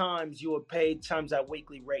lower times you would pay times that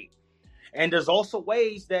weekly rate. And there's also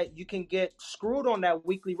ways that you can get screwed on that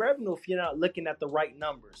weekly revenue if you're not looking at the right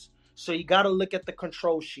numbers. So you got to look at the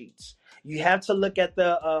control sheets. You have to look at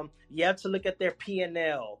their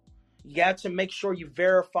P&L. You have to make sure you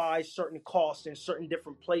verify certain costs in certain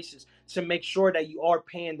different places to make sure that you are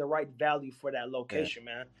paying the right value for that location,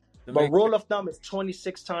 man. But rule of thumb is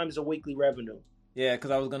 26 times the weekly revenue. Yeah,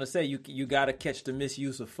 because I was going to say, you got to catch the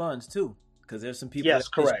misuse of funds, too. Because there's some people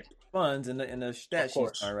that correct. Funds and the stat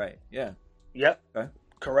sheets. All right, yeah. Yep. Okay.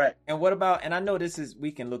 Correct. And what about, and I know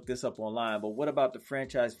we can look this up online, but what about the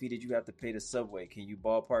franchise fee that you have to pay to Subway? Can you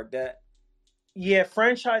ballpark that? Yeah,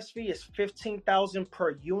 franchise fee is $15,000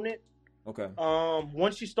 per unit. Okay.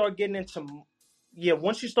 Once you start getting into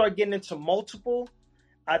multiple,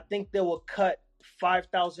 I think they will cut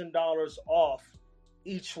 $5,000 off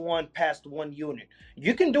each one past one unit.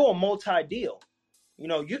 You can do a multi-deal.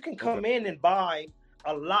 You can come in and buy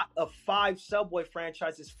a lot of 5 Subway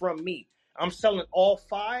franchises from me. I'm selling all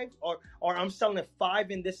 5, or I'm selling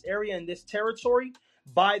 5 in this area, in this territory.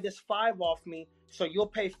 Buy this 5 off me, so you'll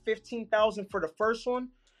pay $15,000 for the first one,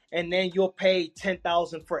 and then you'll pay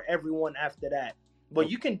 $10,000 for everyone after that. But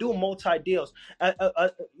you can do multi deals.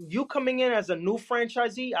 You coming in as a new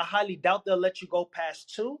franchisee, I highly doubt they'll let you go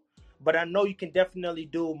past 2. But I know you can definitely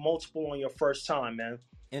do multiple on your first time, man.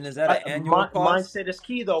 And is that an annual cost? Mindset is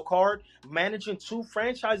key, though, Card. Managing 2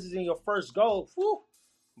 franchises in your first go, whew,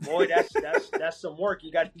 boy, that's some work.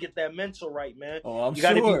 You got to get that mental right, man. Oh, you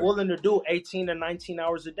got to be willing to do 18 to 19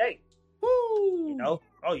 hours a day. Woo!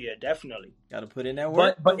 Oh yeah, definitely. Got to put in that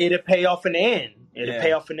work. But it'll pay off in the end.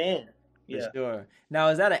 Pay off in the end. Yeah, for sure. Now,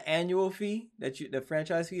 is that an annual fee the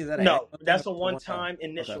franchise fee? Is that no? That's a one-time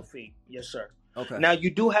initial fee. Yes, sir. Okay. Now you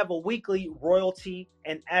do have a weekly royalty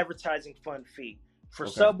and advertising fund fee. For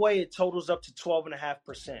Subway, it totals up to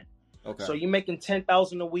 12.5%. Okay. So you're making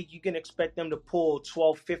 $10,000 a week. You can expect them to pull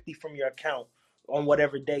 $1,250 from your account on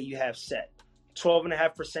whatever day you have set.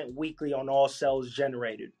 12.5% weekly on all sales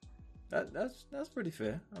generated. That's pretty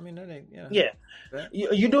fair. I mean, that ain't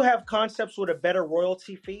You do have concepts with a better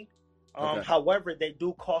royalty fee. However, they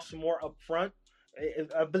do cost more upfront.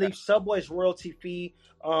 I believe Subway's royalty fee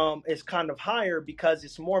is kind of higher because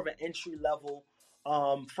it's more of an entry level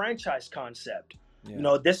franchise concept.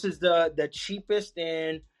 Yeah. This is the cheapest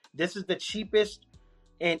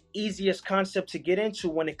and easiest concept to get into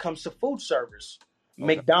when it comes to food service.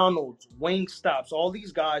 Okay. McDonald's, Wingstops, all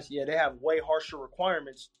these guys, they have way harsher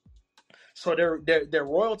requirements. So their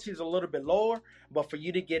royalty is a little bit lower, but for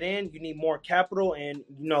you to get in, you need more capital, and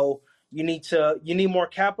you need more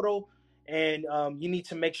capital, and you need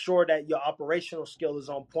to make sure that your operational skill is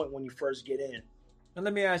on point when you first get in. And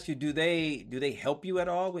let me ask you, do they help you at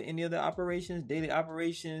all with any of the operations, daily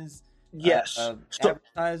operations? Yes.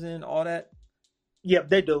 Advertising, all that? Yep,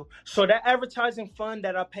 they do. So that advertising fund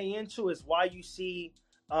that I pay into is why you see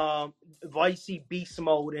Beast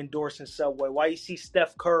Mode endorsing Subway, why you see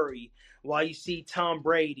Steph Curry, why you see Tom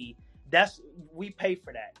Brady. We pay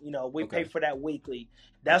for that. We pay for that weekly.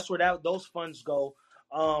 That's where those funds go.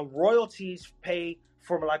 Royalties pay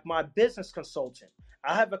for like my business consultant.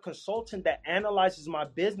 I have a consultant that analyzes my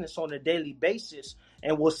business on a daily basis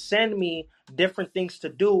and will send me different things to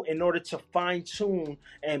do in order to fine tune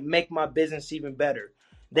and make my business even better.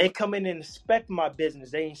 They come in and inspect my business.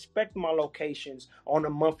 They inspect my locations on a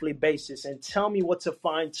monthly basis and tell me what to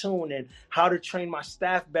fine tune and how to train my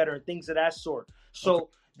staff better and things of that sort. So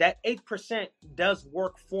that 8% does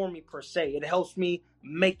work for me per se. It helps me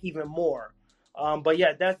make even more. But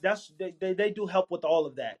yeah, they do help with all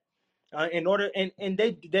of that.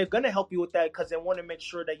 They're gonna help you with that because they want to make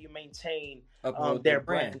sure that you maintain their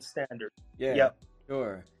brand standard. Yeah, yep.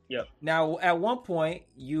 Sure. Yep. Now, at one point, I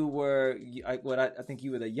think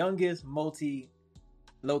you were the youngest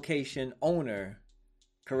multi-location owner,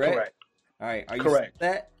 correct? Correct. All right. Are you correct?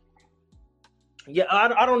 That? Yeah,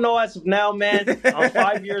 I don't know as of now, man. I'm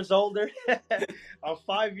 5 years older. I'm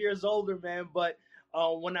 5 years older, man. But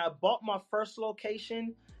when I bought my first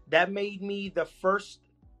location, that made me the first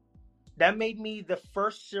Sierra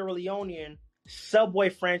Leonean Subway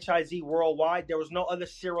franchisee worldwide. There was no other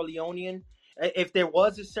Sierra Leonean. If there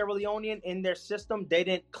was a Sierra Leonean in their system, they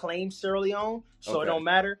didn't claim Sierra Leone, so it don't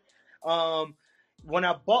matter. When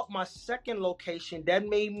I bought my second location, that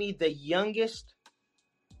made me the youngest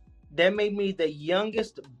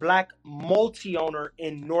Black multi-owner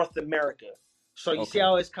in North America. So you see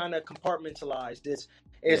how it's kind of compartmentalized.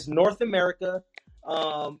 It's North America.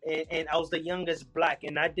 And I was the youngest Black,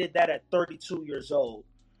 and I did that at 32 years old.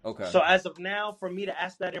 Okay. So as of now, for me to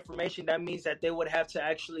ask that information, that means that they would have to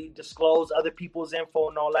actually disclose other people's info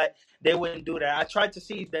and all that. They wouldn't do that. I tried to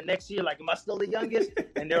see the next year, like, am I still the youngest?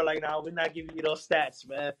 And they're like, no, we're not giving you those stats,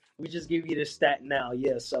 man. We just give you the stat now.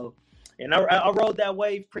 Yeah. So, and I rode that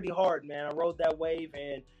wave pretty hard, man. I rode that wave,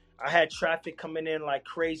 and I had traffic coming in like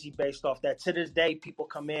crazy based off that. To this day, people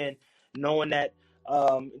come in knowing that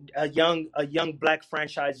a young Black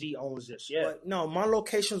franchisee owns this. Yeah. But no, my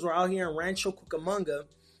locations were out here in Rancho Cucamonga,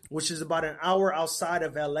 which is about an hour outside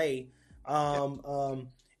of LA. And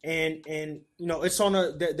it's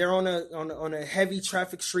they're on a heavy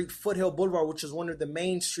traffic street, Foothill Boulevard, which is one of the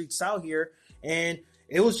main streets out here. And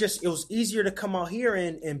it was easier to come out here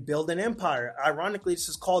and build an empire. Ironically, this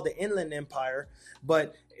is called the Inland Empire,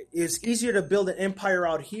 but it's easier to build an empire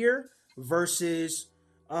out here versus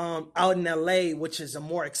out in LA, which is a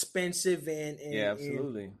more expensive and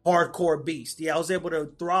absolutely hardcore beast. Yeah, I was able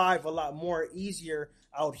to thrive a lot more easier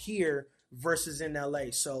out here versus in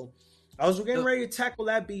LA. So I was getting ready to tackle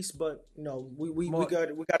that beast, but we got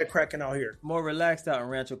it cracking out here. More relaxed out in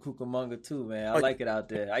Rancho Cucamonga too, man. I like it out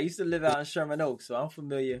there. I used to live out in Sherman Oaks, so I'm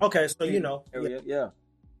familiar. Okay, so area. Yeah.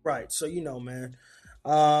 Right. So man.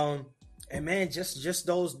 And man, just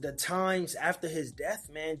the times after his death,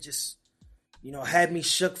 man, just had me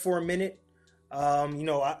shook for a minute.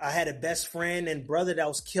 I had a best friend and brother that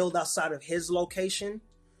was killed outside of his location.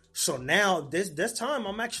 So now this time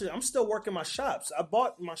I'm still working my shops. I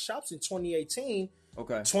bought my shops in 2018.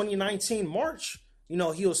 Okay. 2019 March,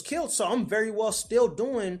 he was killed. So I'm very well still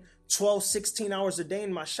doing 12, 16 hours a day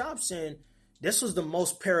in my shops. And this was the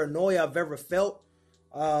most paranoia I've ever felt.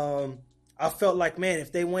 I felt like, man,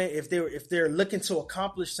 if they're looking to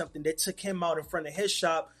accomplish something, they took him out in front of his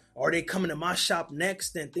shop, or they coming to my shop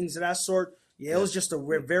next and things of that sort. Yeah, it was just a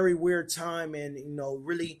very weird time, and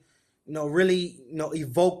really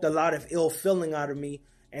evoked a lot of ill feeling out of me,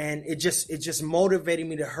 and it just motivated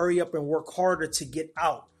me to hurry up and work harder to get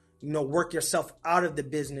out. Work yourself out of the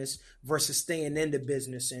business versus staying in the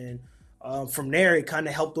business, and from there it kind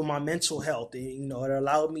of helped with my mental health. It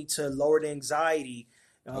allowed me to lower the anxiety,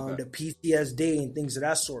 the PTSD and things of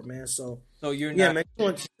that sort, man. So you're not, man.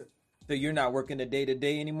 So you're not working the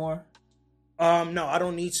day anymore? No, I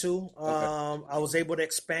don't need to. Okay. I was able to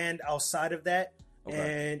expand outside of that.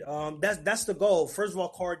 Okay. And that's the goal. First of all,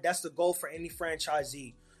 Card, that's the goal for any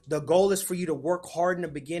franchisee. The goal is for you to work hard in the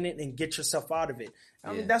beginning and get yourself out of it.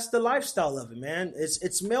 I mean, that's the lifestyle of it, man.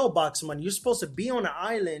 It's mailbox money. You're supposed to be on an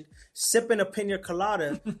island sipping a pina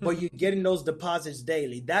colada, but you're getting those deposits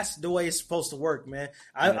daily. That's the way it's supposed to work, man.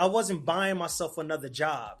 I wasn't buying myself another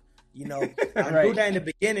job. I knew that in the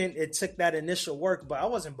beginning, it took that initial work, but I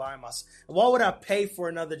wasn't buying myself. Why would I pay for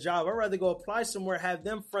another job? I'd rather go apply somewhere, have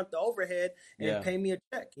them front the overhead and pay me a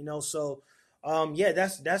check, So,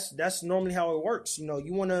 that's normally how it works.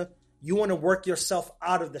 You want to work yourself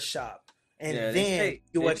out of the shop, and then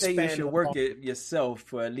you expand. You should work it yourself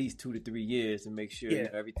for at least 2 to 3 years and make sure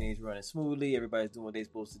everything's running smoothly. Everybody's doing what they're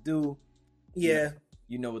supposed to do. Yeah.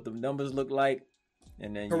 You know what the numbers look like,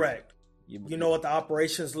 and then correct. You know what the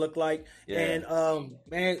operations look like. Yeah. And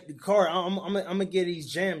man, Car, I'm gonna get these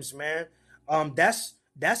gems, man.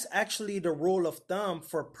 That's actually the rule of thumb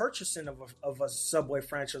for purchasing of a Subway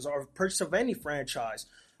franchise or purchase of any franchise.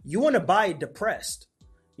 You want to buy it depressed.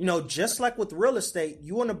 Just like with real estate,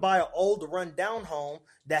 you want to buy an old run-down home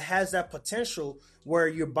that has that potential where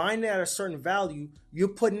you're buying it at a certain value, you're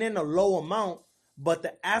putting in a low amount, but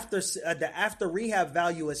the after rehab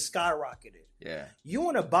value is skyrocketed. Yeah. You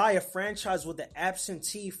want to buy a franchise with an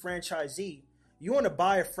absentee franchisee. You want to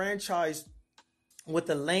buy a franchise with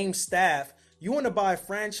a lame staff. You want to buy a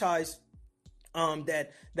franchise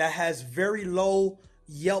that has very low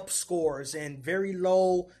Yelp scores and very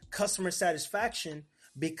low customer satisfaction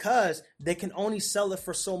because they can only sell it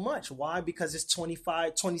for so much. Why? Because it's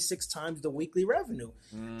 25, 26 times the weekly revenue.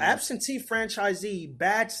 Absentee franchisee,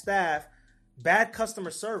 bad staff, bad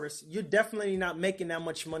customer service, you're definitely not making that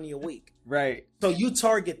much money a week. Right. So you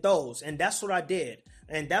target those. And that's what I did.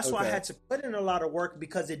 And that's why I had to put in a lot of work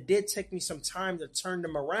because it did take me some time to turn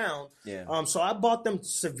them around. Yeah. So I bought them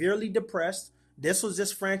severely depressed. This was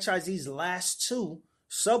this franchisee's last 2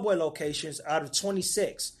 Subway locations out of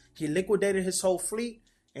 26. He liquidated his whole fleet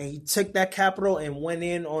and he took that capital and went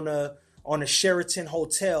in on a Sheraton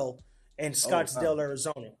hotel in Scottsdale,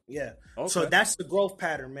 Arizona. Yeah. Okay. So that's the growth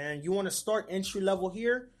pattern, man. You want to start entry level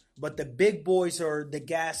here, but the big boys are the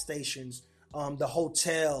gas stations, the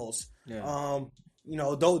hotels. Yeah.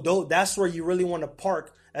 That's where you really want to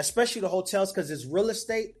park, especially the hotels, because it's real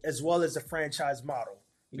estate as well as a franchise model.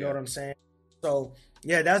 You know what I'm saying? So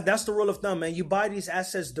yeah, that's the rule of thumb, man. You buy these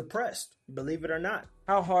assets depressed, believe it or not.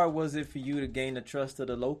 How hard was it for you to gain the trust of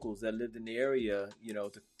the locals that lived in the area,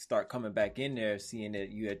 to start coming back in there, seeing that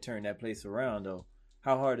you had turned that place around, though?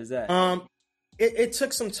 How hard is that? It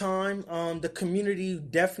took some time. The community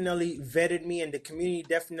definitely vetted me and the community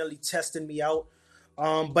definitely tested me out.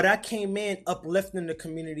 But I came in uplifting the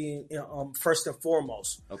community first and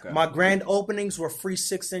foremost. Okay. My grand openings were free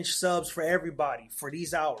 6-inch subs for everybody for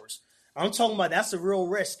these hours. I'm talking about that's a real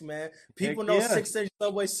risk, man. People know 6-inch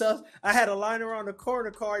Subway subs. I had a line around the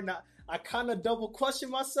corner card, and I kind of double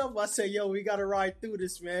questioned myself. I said, yo, we got to ride through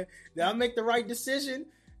this, man. Did I make the right decision?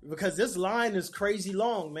 Because this line is crazy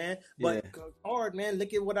long, man. But hard, man.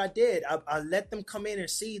 Look at what I did. I let them come in and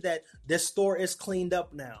see that this store is cleaned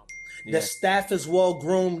up now. Yeah. The staff is well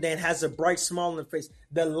groomed and has a bright smile on their face.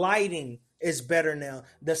 The lighting is better now.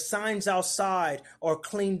 The signs outside are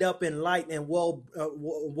cleaned up and light and well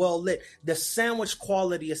lit. The sandwich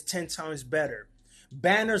quality is 10 times better.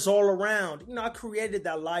 Banners all around. I created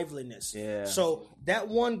that liveliness. Yeah. So that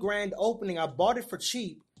one grand opening, I bought it for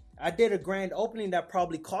cheap. I did a grand opening that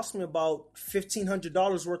probably cost me about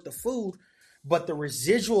 $1,500 worth of food, but the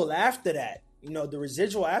residual after that,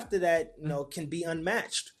 can be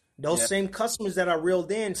unmatched. Those same customers that I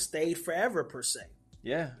reeled in stayed forever, per se.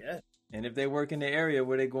 Yeah. And if they work in the area,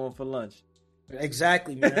 where they going for lunch?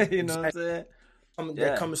 Exactly, man. You know what I'm saying?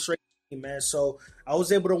 They're coming straight to me, man. So I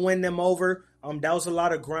was able to win them over. That was a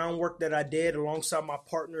lot of groundwork that I did alongside my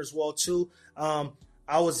partner as well too.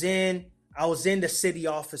 I was in the city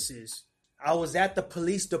offices. I was at the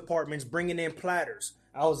police departments bringing in platters.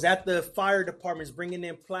 I was at the fire departments bringing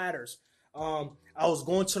in platters. I was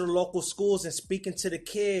going to the local schools and speaking to the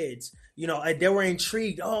kids. They were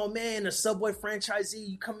intrigued. Oh man, a Subway franchisee,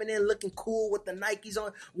 you coming in looking cool with the Nikes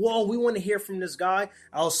on. Whoa, we want to hear from this guy.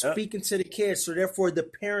 I was speaking to the kids, so therefore the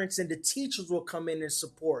parents and the teachers will come in and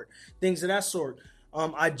support things of that sort.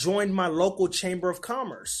 I joined my local chamber of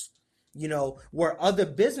commerce, where other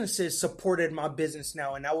businesses supported my business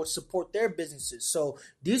now, and I would support their businesses. So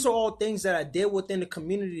these are all things that I did within the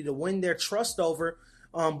community to win their trust over.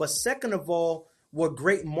 But second of all, were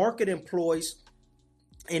great market employees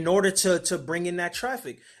in order to bring in that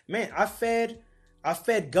traffic. Man, I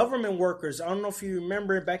fed government workers. I don't know if you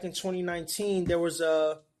remember back in 2019, there was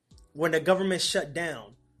when the government shut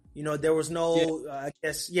down. There was no,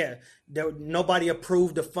 nobody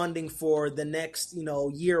approved the funding for the next,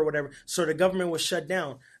 year or whatever. So the government was shut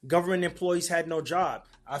down. Government employees had no job.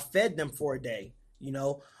 I fed them for a day.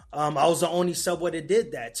 I was the only Subway that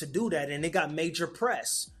did that, and it got major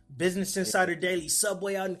press. Business Insider Daily,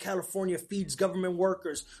 Subway out in California feeds government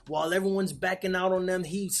workers while everyone's backing out on them.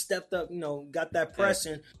 He stepped up, got that press,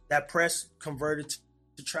 and that press converted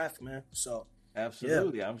to traffic, man. So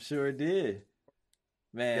absolutely, I'm sure it did.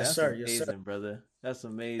 Man, yes, that's sir. amazing, Yes, sir. Brother. That's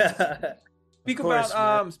amazing.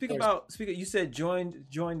 You said join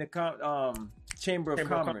the Chamber of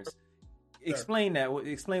Commerce. Explain that.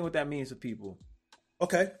 Explain what that means to people.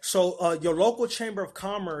 Okay, so your local Chamber of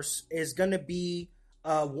Commerce is going to be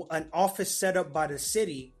an office set up by the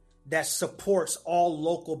city that supports all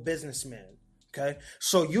local businessmen. Okay,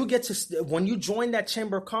 so you get to, when you join that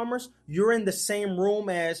Chamber of Commerce, you're in the same room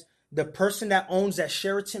as the person that owns that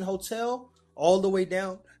Sheraton Hotel, all the way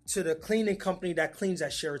down to the cleaning company that cleans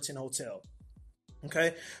that Sheraton Hotel.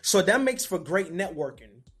 Okay, so that makes for great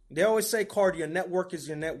networking. They always say, Card, your network is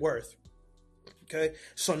your net worth. Okay,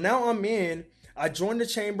 so now I joined the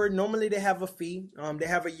chamber. Normally they have a fee. They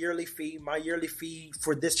have a yearly fee. My yearly fee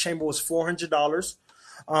for this chamber was $400.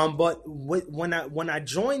 But when I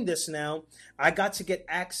joined this now, I got to get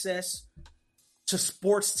access to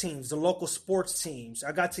sports teams, the local sports teams.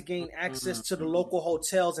 I got to gain access to the local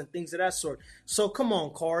hotels and things of that sort. So come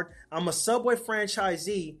on, Card. I'm a Subway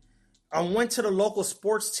franchisee. I went to the local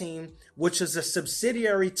sports team, which is a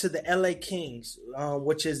subsidiary to the LA Kings,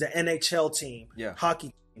 which is the NHL team,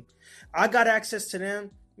 hockey team. I got access to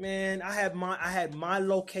them, man. I had my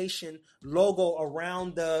location logo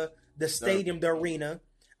around the stadium, the arena.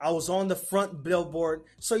 I was on the front billboard.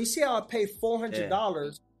 So you see how I paid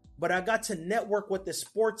 $400, but I got to network with the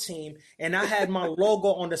sport team, and I had my logo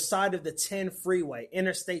on the side of the 10 freeway,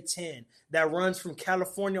 Interstate 10, that runs from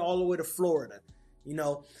California all the way to Florida.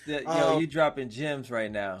 You dropping gems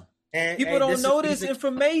right now. And people don't know this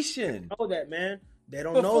information. Know that, man. They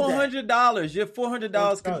don't For know that. $400, your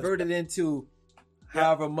 $400 converted into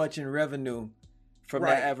however much in revenue from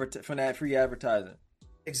that free advertising.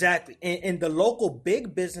 Exactly. And the local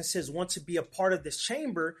big businesses want to be a part of this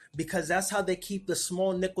chamber because that's how they keep the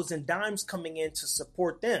small nickels and dimes coming in to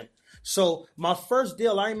support them. So my first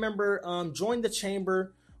deal, I remember joined the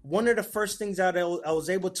chamber. One of the first things that I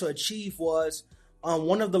was able to achieve was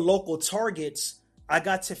one of the local Targets. I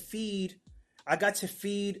got to feed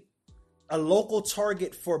a local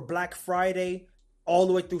Target for Black Friday all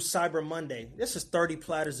the way through Cyber Monday. This is 30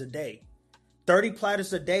 platters a day. 30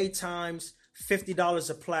 platters a day times $50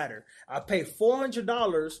 a platter. I paid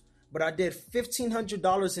 $400, but I did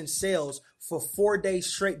 $1,500 in sales for 4 days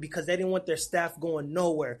straight because they didn't want their staff going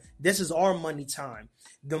nowhere. This is our money time.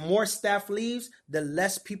 The more staff leaves, the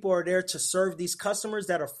less people are there to serve these customers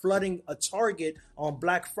that are flooding a Target on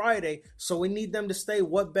Black Friday. So we need them to stay.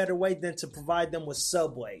 What better way than to provide them with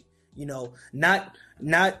Subway? Not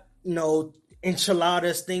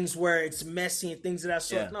enchiladas, things where it's messy and things of that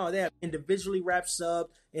sort. Yeah. No, they have individually wrapped sub,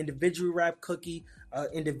 individually wrapped cookie,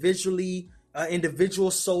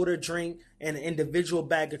 individual soda drink, and an individual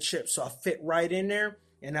bag of chips. So I fit right in there,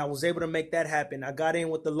 and I was able to make that happen. I got in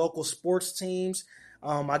with the local sports teams.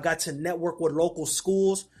 I got to network with local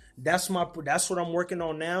schools. That's what I'm working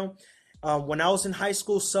on now. When I was in high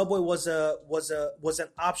school, Subway was an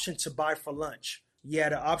option to buy for lunch. You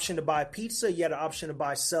had an option to buy pizza. You had an option to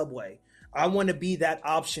buy Subway. I want to be that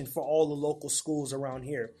option for all the local schools around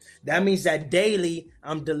here. That means that daily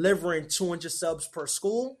I'm delivering 200 subs per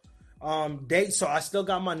school. So I still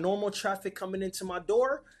got my normal traffic coming into my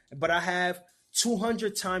door, but I have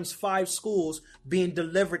 200 times 5 schools being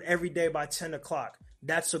delivered every day by 10 o'clock.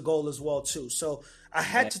 That's a goal as well too. So I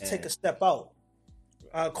had to take a step out.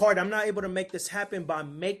 Card, I'm not able to make this happen by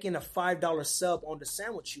making a $5 sub on the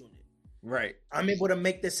sandwich unit. Right. I'm able to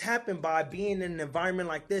make this happen by being in an environment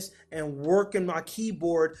like this and working my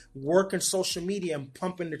keyboard, working social media, and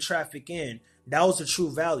pumping the traffic in. That was the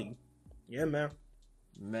true value. Yeah, man.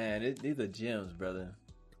 Man, these are gems, brother.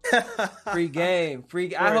 Free game.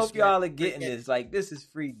 I hope y'all are getting this. Like, this is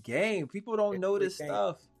free game. People don't know this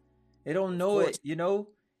stuff. They don't know it, you know?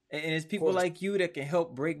 And it's people like you that can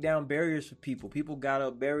help break down barriers for people. People got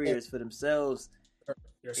up barriers for themselves.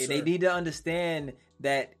 Yes, and they need to understand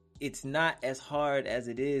that it's not as hard as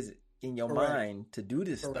it is in your mind to do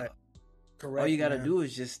this stuff. Correct. All you got to do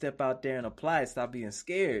is just step out there and apply it. Stop being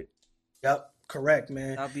scared. Yep. Correct,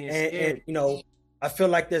 man. Stop being scared. And you know, I feel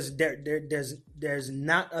like there's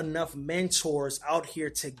not enough mentors out here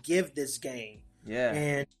to give this game. Yeah.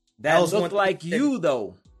 And that look like you,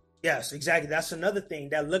 though. Yes, exactly. That's another thing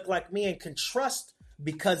that look like me and can trust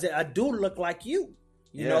because I do look like you.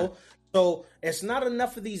 You know? So it's not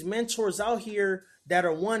enough of these mentors out here that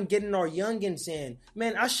are getting our youngins in.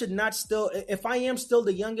 Man, I should not if I am still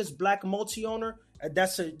the youngest black multi-owner,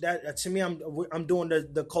 to me, I'm doing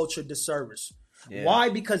the culture disservice. Yeah. Why?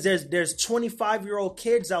 Because there's 25-year-old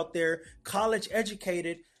kids out there, college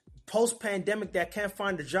educated, post-pandemic that can't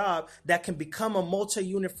find a job that can become a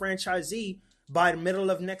multi-unit franchisee by the middle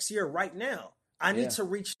of next year right now. I need to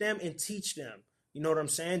reach them and teach them. You know what I'm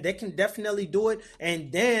saying? They can definitely do it.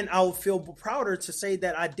 And then I will feel prouder to say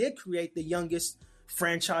that I did create the youngest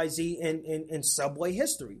franchisee in Subway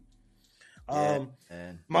history.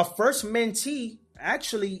 My first mentee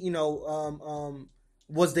actually,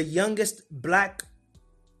 was the youngest black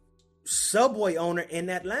Subway owner in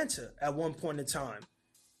Atlanta at one point in time.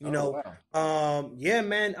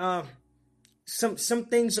 Some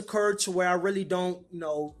things occurred to where I really don't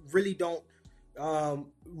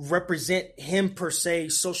represent him per se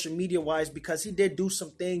social media wise, because he did do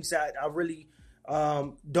some things that I really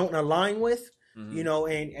don't align with.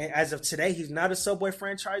 And as of today, he's not a Subway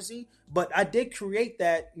franchisee, but I did create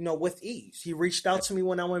that, with ease. He reached out to me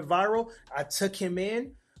when I went viral. I took him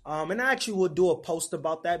in, and I actually will do a post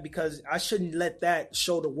about that, because I shouldn't let that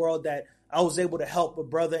show the world that I was able to help a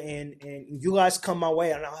brother, and you guys come my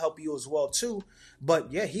way and I'll help you as well too.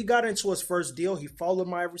 But yeah, he got into his first deal. He followed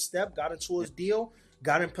my every step, got into his deal,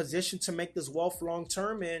 got in position to make this wealth long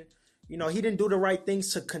term. And, he didn't do the right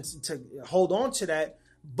things to hold on to that,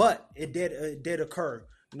 but it did occur.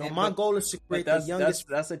 My goal is to create the youngest.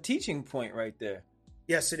 That's a teaching point right there.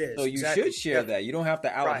 Yes, it is. So you should share that. You don't have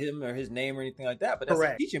to out him or his name or anything like that, but that's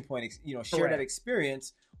a teaching point. Share that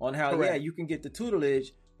experience on how, you can get the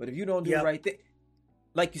tutelage, but if you don't do the right thing,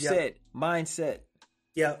 like you said, mindset.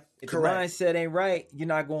 Yeah. If the mindset ain't right, you're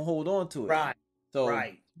not going to hold on to it. Right. So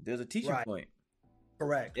there's a teaching point.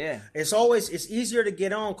 Correct. Yeah. It's easier to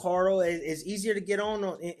get on, Carl. It's easier to get on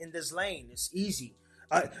in this lane. It's easy.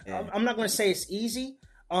 I'm not going to say it's easy,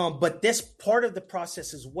 but this part of the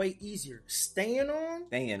process is way easier. Staying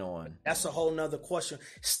on. That's a whole nother question.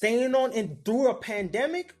 Staying on and through a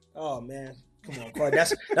pandemic. Oh man, come on, Carl.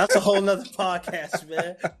 That's a whole nother podcast,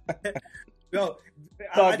 man. Yo,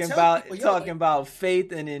 talking about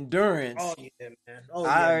faith and endurance. Oh yeah, man.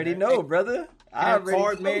 I already know, brother. I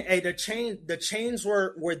already know. Man. Hey, the chains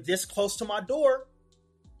were this close to my door.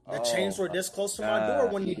 The chains were this close to my door.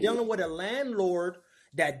 When you're dealing with a landlord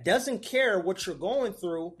that doesn't care what you're going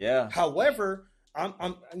through. Yeah. However, I'm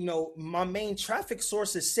my main traffic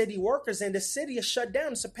source is city workers, and the city is shut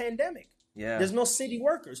down. It's a pandemic. Yeah. There's no city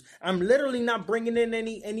workers. I'm literally not bringing in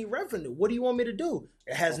any revenue. What do you want me to do?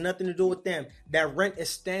 It has nothing to do with them. That rent is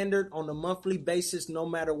standard on a monthly basis, no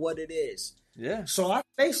matter what it is. Yeah. So I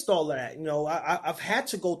faced all of that. I've had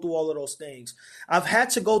to go through all of those things. I've had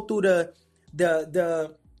to go through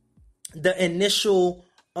the initial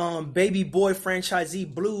baby boy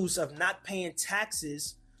franchisee blues of not paying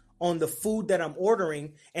taxes on the food that I'm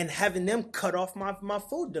ordering and having them cut off my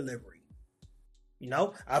food delivery.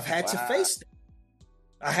 I've had to face that.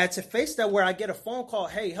 I had to face that where I get a phone call.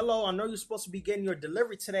 Hey, hello, I know you're supposed to be getting your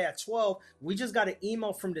delivery today at 12. We just got an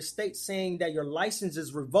email from the state saying that your license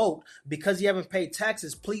is revoked because you haven't paid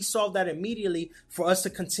taxes. Please solve that immediately for us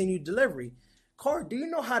to continue delivery. Car, do you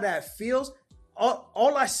know how that feels?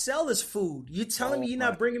 All I sell is food. You telling me you're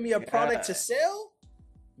not bringing me a product to sell?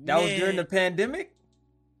 That was during the pandemic?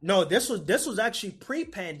 No, this was actually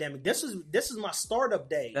pre-pandemic. This is my startup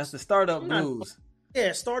days. That's the startup blues.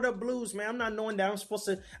 Yeah, startup blues, man. I'm not knowing that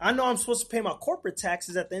I know I'm supposed to pay my corporate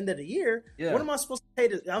taxes at the end of the year. Yeah. What am I supposed to pay?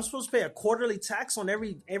 I'm supposed to pay a quarterly tax on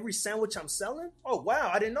every sandwich I'm selling? Oh, wow.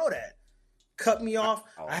 I didn't know that. Cut me off.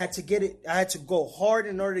 I had to get it. I had to go hard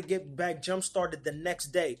in order to get back jump started the next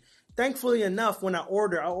day. Thankfully enough, when I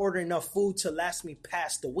order enough food to last me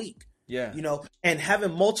past the week. Yeah. You know, and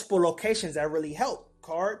having multiple locations, that really helped.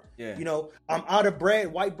 Card. Yeah. You know, I'm out of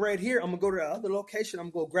bread, white bread here. I'm going to go to the other location. I'm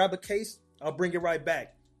going to grab a case. I'll bring it right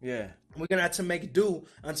back. Yeah. We're going to have to make do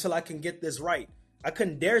until I can get this right. I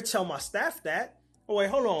couldn't dare tell my staff that. Oh, wait,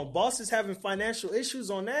 hold on. Boss is having financial issues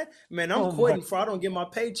on that? Man, I'm quitting for I don't get my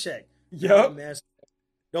paycheck. Yep. Man.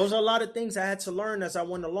 Those are a lot of things I had to learn as I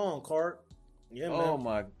went along, Card. Yeah, man. Oh,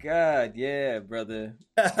 my God. Yeah, brother.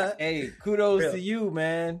 Hey, kudos to you,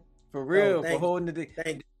 man. For real. For holding the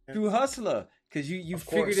true hustler. Because you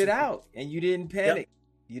figured it out and you didn't panic. Yep.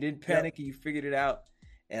 You didn't panic and you figured it out.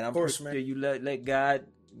 And I'm pretty sure you let God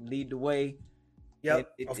lead the way.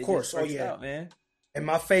 Yep, of course. Oh yeah, out, man. And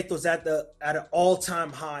my faith was at an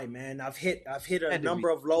all-time high, man. I've hit a number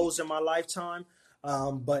of lows in my lifetime,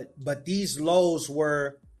 but these lows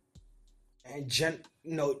were,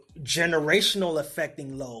 generational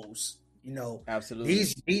affecting lows. You know,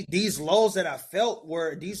 absolutely. These lows that I felt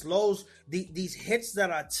were these lows. These hits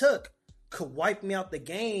that I took could wipe me out the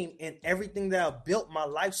game, and everything that I've built, my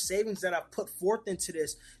life savings that I've put forth into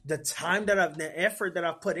this, the effort that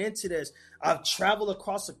I've put into this. I've traveled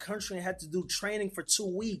across the country and had to do training for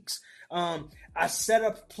 2 weeks. I set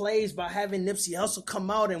up plays by having Nipsey Hussle come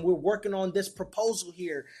out, and we're working on this proposal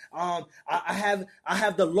here. I have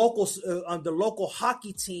the local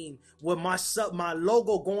hockey team with my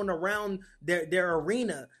logo going around their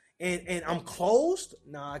arena. And I'm closed.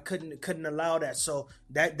 No, I couldn't allow that. So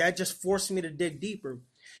that just forced me to dig deeper.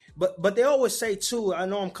 But they always say too. I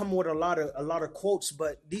know I'm coming with a lot of quotes,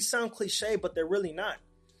 but these sound cliche, but they're really not.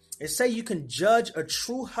 They say you can judge a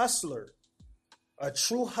true hustler,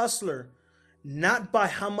 not by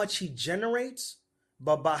how much he generates,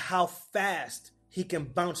 but by how fast he can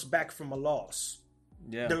bounce back from a loss.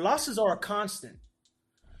 Yeah, the losses are a constant.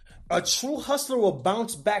 A true hustler will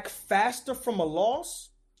bounce back faster from a loss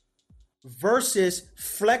versus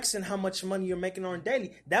flexing how much money you're making on a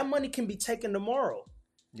daily. That money can be taken tomorrow.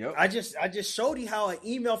 Yep. I just showed you how an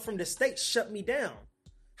email from the States shut me down.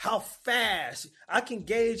 How fast I can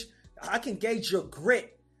gauge your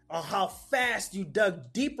grit on how fast you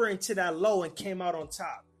dug deeper into that low and came out on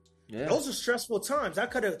top. Yeah. Those are stressful times. I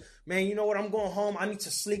could have, man, you know what? I'm going home. I need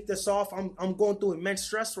to sleep this off. I'm going through immense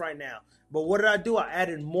stress right now. But what did I do? I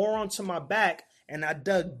added more onto my back. And I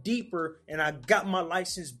dug deeper, and I got my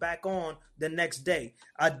license back on the next day.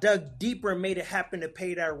 I dug deeper and made it happen to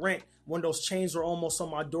pay that rent when those chains were almost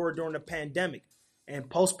on my door during the pandemic. And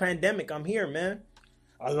post-pandemic, I'm here, man.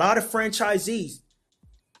 A lot of franchisees.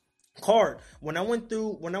 When I went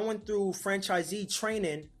through franchisee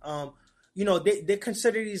training, they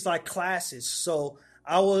consider these like classes. So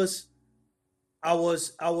I was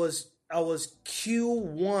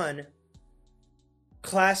Q1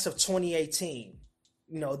 class of 2018.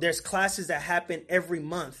 There's classes that happen every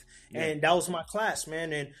month, and that was my class,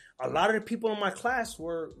 man. And a lot of the people in my class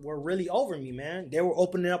were really over me, man. They were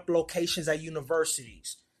opening up locations at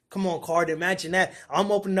universities. Come on, Card, imagine that.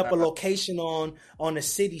 I'm opening up a location on a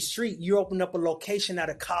city street. You open up a location at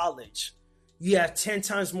a college. You have 10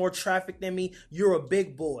 times more traffic than me. You're a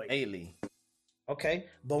big boy. Daily. Okay,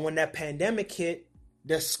 but when that pandemic hit,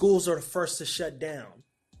 the schools are the first to shut down.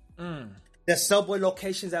 The Subway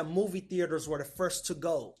locations at movie theaters were the first to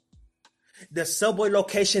go. The Subway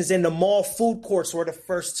locations in the mall food courts were the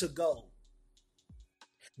first to go.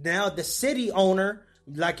 Now the city owner,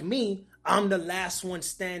 like me, I'm the last one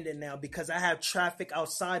standing now because I have traffic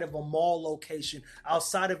outside of a mall location,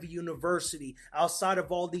 outside of a university, outside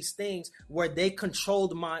of all these things where they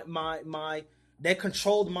controlled my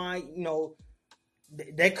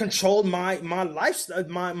lifestyle,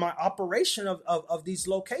 my operation of these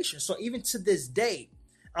locations. So even to this day,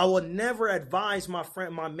 I will never advise my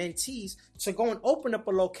mentees to go and open up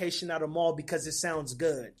a location at a mall because it sounds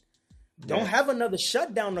good. Yeah. Don't have another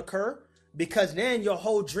shutdown occur because then your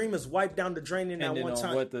whole dream is wiped down the drain in that one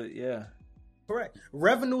time. Correct.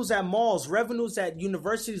 Revenues at malls, revenues at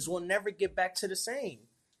universities will never get back to the same.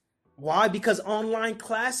 Why? Because online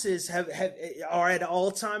classes are at an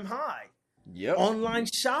all-time high. Yep. Online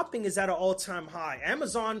shopping is at an all-time high.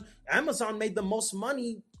 Amazon made the most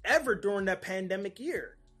money ever during that pandemic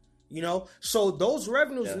year. So those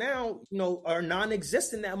revenues now, are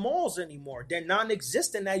non-existent at malls anymore. They're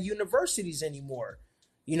non-existent at universities anymore.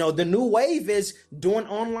 The new wave is doing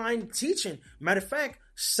online teaching. Matter of fact,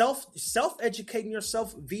 self-educating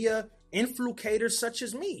yourself via influencers such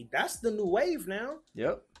as me. That's the new wave now.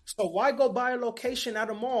 Yep. So why go buy a location at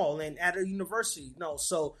a mall and at a university? No.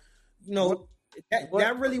 So,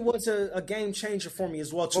 that really was a game changer for me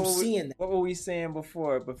as well. Seeing that. What were we saying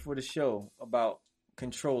before the show about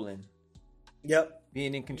controlling? Yep.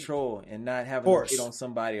 Being in control and not having to wait on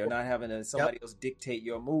somebody or not having somebody else dictate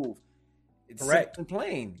your move. It's correct and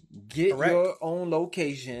plain. Get your own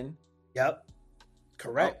location. Yep.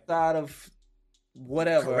 Correct. Outside of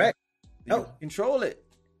whatever. Correct. No. Control it.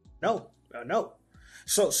 No.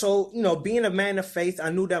 So being a man of faith, I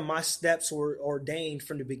knew that my steps were ordained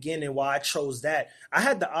from the beginning. Why I chose that, I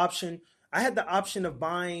had the option of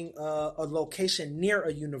buying a location near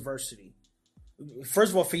a university.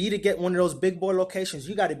 First of all, for you to get one of those big boy locations,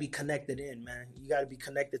 you got to be connected in, man. You got to be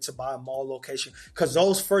connected to buy a mall location because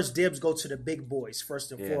those first dibs go to the big boys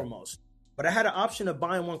first and foremost. But I had an option of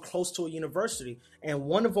buying one close to a university, and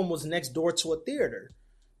one of them was next door to a theater.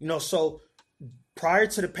 So prior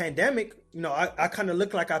to the pandemic, I kind of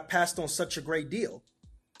looked like I passed on such a great deal.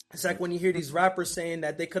 It's like when you hear these rappers saying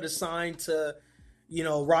that they could have signed to,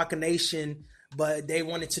 Rock Nation, but they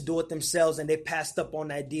wanted to do it themselves and they passed up on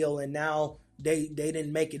that deal, and now they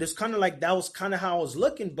didn't make it. It's kind of like that was kind of how I was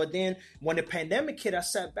looking. But then when the pandemic hit, I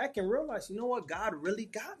sat back and realized, you know what? God really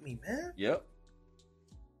got me, man. Yep.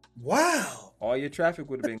 Wow. All your traffic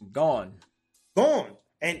would have been gone. Gone.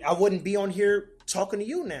 And I wouldn't be on here talking to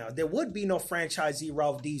you now. There would be no franchisee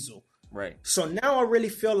Ralph Diesel. Right. So now I really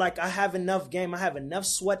feel like I have enough game. I have enough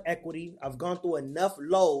sweat equity. I've gone through enough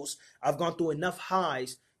lows. I've gone through enough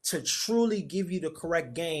highs to truly give you the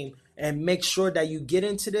correct game and make sure that you get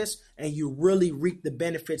into this and you really reap the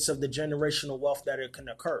benefits of the generational wealth that it can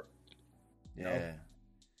occur. Yeah.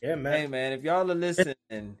 Yeah, man. Hey, man, if y'all are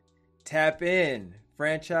listening, tap in.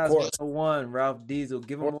 Franchise 101, Ralph Diesel.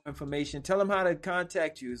 Give them more information. Tell them how to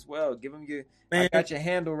contact you as well. Give them I got your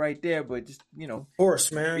handle right there, but just, Of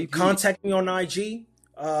course, man. Contact me on IG.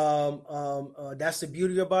 That's the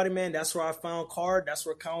beauty about it, man. That's where I found Card. That's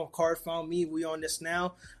where Card found me. We on this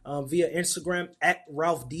now via Instagram at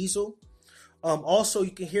Ralph Diesel. Also, you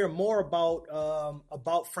can hear more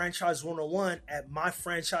about Franchise 101 at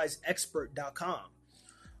myfranchiseexpert.com.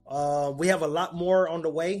 We have a lot more on the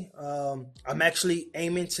way. I'm actually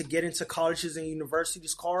aiming to get into colleges and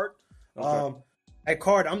universities, Card. Okay. At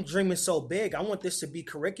Card, I'm dreaming so big. I want this to be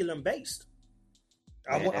curriculum based.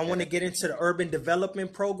 I want to get into the urban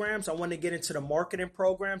development programs. I want to get into the marketing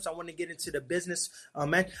programs. I want to get into the business. I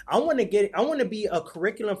want to be a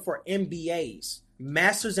curriculum for MBAs,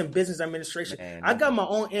 Masters in Business Administration. Man. I got my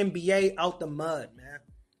own MBA out the mud, man.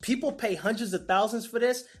 People pay hundreds of thousands for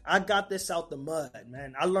this. I got this out the mud,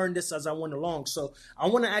 man. I learned this as I went along. So I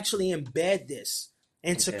want to actually embed this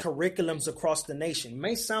into curriculums across the nation. It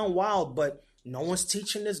may sound wild, but no one's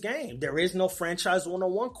teaching this game. There is no Franchise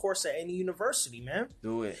 101 course at any university, man.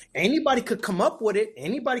 Do it. Anybody could come up with it.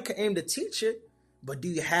 Anybody could aim to teach it. But do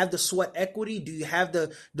you have the sweat equity? Do you have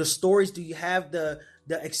the stories? Do you have the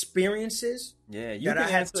experiences? Yeah, you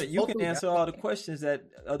can answer all the questions that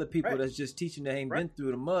other people that's just teaching that ain't been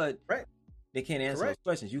through the mud. Right. They can't answer those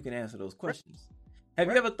questions. You can answer those questions. Have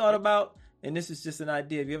you ever thought about, and this is just an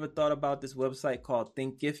idea, have you ever thought about this website called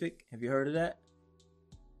Thinkific? Have you heard of that?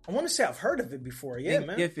 I want to say I've heard of it before. Yeah,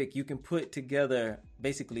 man. Thinkific, you can put together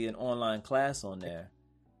basically an online class on there.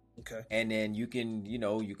 Okay. And then you can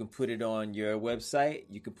put it on your website.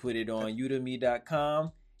 You can put it on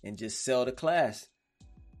udemy.com and just sell the class.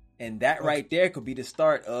 And that right there could be the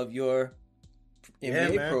start of your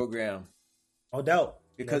MBA program. No doubt.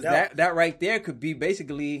 Because that right there could be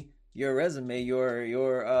basically your resume, your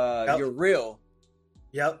reel.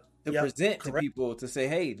 Yep. To present to people to say,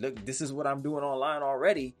 hey, look, this is what I'm doing online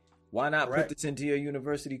already. Why not put this into your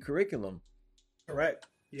university curriculum? Correct.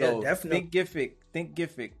 Yeah, so definitely.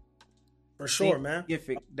 Thinkific. For sure, man.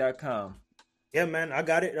 Thinkific.com. Yeah, man. I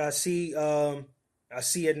got it. I see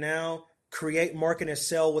it now. Create, market, and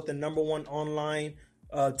sell with the #1 online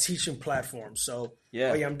teaching platform. So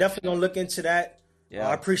I'm definitely gonna look into that. Yeah.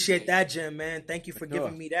 I appreciate that, Jim, man. Thank you for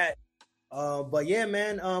giving me that. But yeah,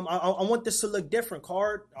 man, I want this to look different,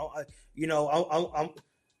 Card.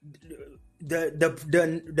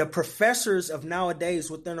 The professors of nowadays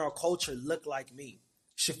within our culture look like me.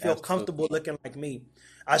 Should feel comfortable looking like me.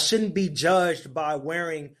 I shouldn't be judged by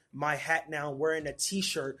wearing my hat now, wearing a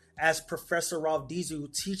T-shirt as Professor Ralph Diesel,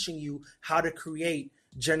 teaching you how to create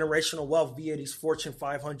generational wealth via these Fortune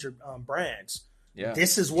 500 brands. Yeah.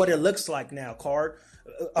 This is what it looks like now, Card.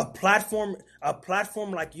 A platform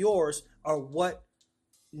like yours are what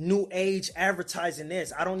new age advertising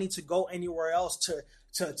is. I don't need to go anywhere else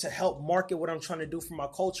to help market what I'm trying to do for my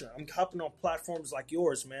culture. I'm hopping on platforms like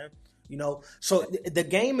yours, man. So the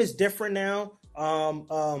game is different now.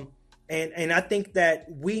 And I think that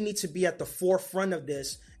we need to be at the forefront of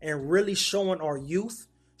this and really showing our youth,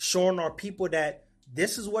 showing our people that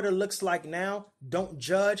this is what it looks like now. Don't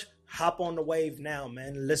judge. Hop on the wave now,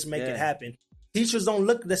 man. Let's make it happen. Teachers don't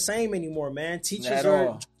look the same anymore, man. Teachers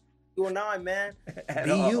are you and I, man. Be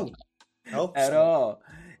you. At all.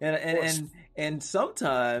 And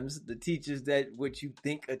sometimes the teachers that what you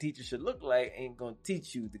think a teacher should look like ain't gonna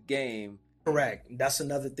teach you the game. Correct. That's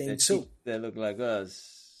another thing too. That look like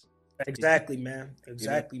us. Exactly, man.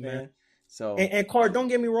 Exactly, man. So and Car, don't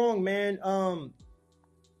get me wrong, man.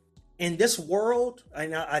 In this world,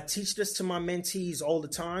 and I teach this to my mentees all the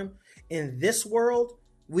time. In this world,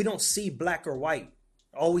 we don't see black or white.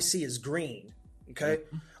 All we see is green. Okay.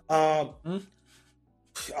 I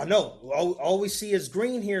know. All we see is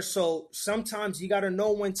green here. So sometimes you got to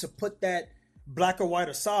know when to put that black or white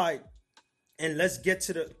aside, and let's get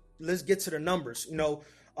to the numbers.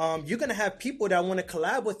 You're gonna have people that want to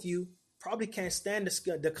collab with you, probably can't stand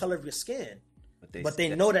the color of your skin, but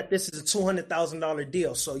they know that this is a $200,000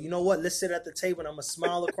 deal. So you know what? Let's sit at the table and I'm gonna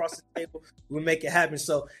smile across the table. We'll make it happen.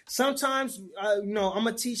 So sometimes, I'm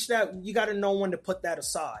gonna teach that you got to know when to put that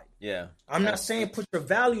aside. Yeah, I'm not saying put your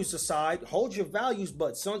values aside, hold your values,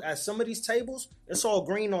 but at some of these tables, it's all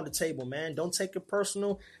green on the table, man. Don't take it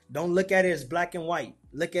personal. Don't look at it as black and white.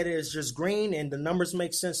 Look at it as just green, and the numbers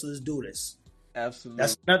make sense. Let's do this. Absolutely,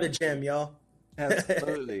 that's another gem, y'all.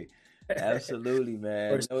 Absolutely, absolutely,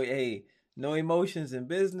 man. No emotions in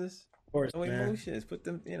business. Of course, no man. Emotions. Put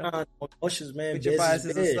them, no emotions, man. Put your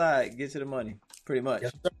biases aside. Get to the money. Pretty much.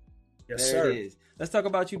 Yes, sir. Yes, there sir. It is. Let's talk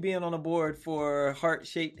about you being on the board for Heart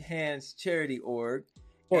Shaped Hands Charity Org.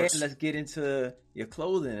 And let's get into your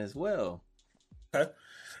clothing as well. Okay.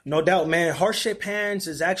 No doubt, man. Heart Shaped Hands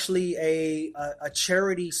is actually a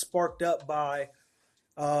charity sparked up by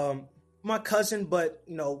my cousin, but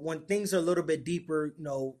when things are a little bit deeper,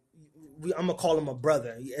 I'm gonna call him a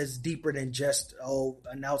brother. It's deeper than just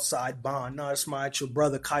an outside bond. No, it's my actual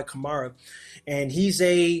brother, Kai Kamara, and he's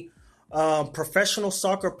a professional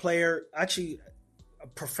soccer player, actually a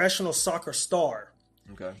professional soccer star.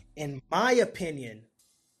 Okay. In my opinion,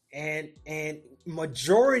 and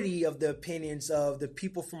majority of the opinions of the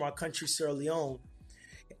people from our country, Sierra Leone,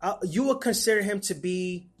 you would consider him to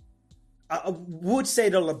be, I would say,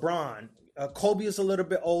 the LeBron. Kobe is a little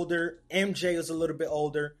bit older. MJ is a little bit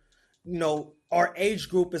older. Our age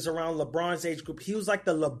group is around LeBron's age group. He was like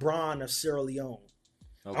the LeBron of Sierra Leone.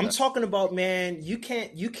 Okay. I'm talking about, man, you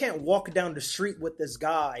can't walk down the street with this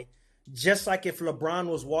guy just like if LeBron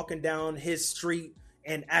was walking down his street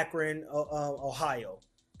in Akron, Ohio.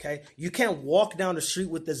 Okay, you can't walk down the street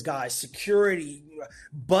with this guy. Security,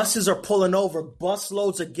 buses are pulling over. Bus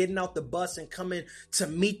loads are getting out the bus and coming to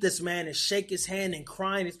meet this man and shake his hand and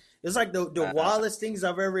crying. It's like the wildest things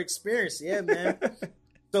I've ever experienced. Yeah, man.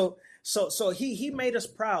 So he made us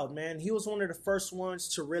proud, man. He was one of the first ones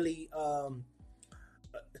to really.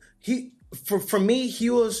 For me, he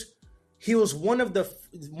was one of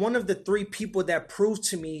the three people that proved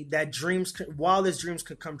to me that wildest dreams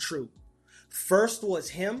could come true. First was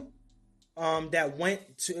him, that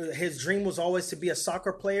went to, his dream was always to be a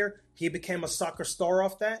soccer player. He became a soccer star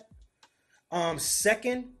off that.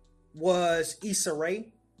 Second was Issa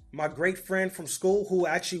Rae, my great friend from school who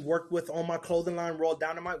actually worked with on my clothing line, Raw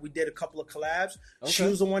Dynamite. We did a couple of collabs. Okay. She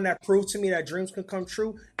was the one that proved to me that dreams can come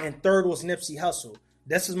true. And third was Nipsey Hussle.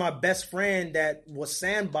 This is my best friend that was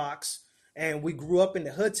Sandbox, and we grew up in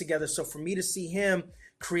the hood together. So for me to see him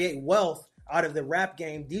create wealth out of the rap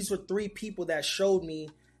game, these were three people that showed me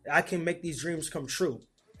that I can make these dreams come true.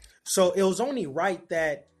 So it was only right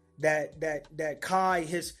that Kai,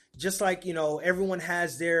 just like, everyone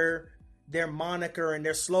has their moniker and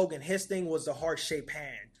their slogan. His thing was the heart-shaped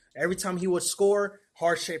hand. Every time he would score,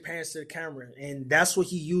 heart-shaped hands to the camera. And that's what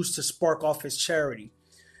he used to spark off his charity.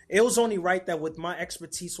 It was only right that with my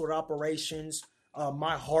expertise with operations,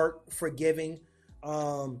 my heart for giving,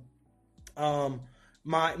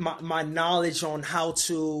 my knowledge on how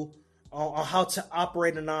to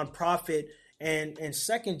operate a nonprofit, and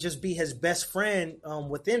second, just be his best friend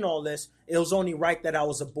within all this. It was only right that I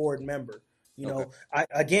was a board member.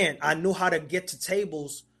 I knew how to get to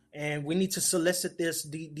tables, and we need to solicit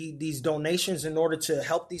these donations in order to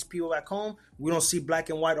help these people back home. We don't see black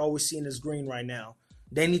and white. All we're seeing is green right now.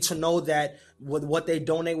 They need to know that with what they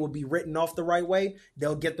donate will be written off the right way.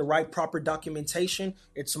 They'll get the right proper documentation.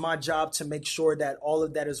 It's my job to make sure that all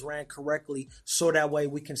of that is ran correctly, so that way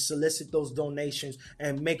we can solicit those donations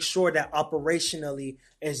and make sure that operationally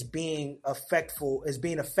is being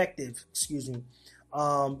effective,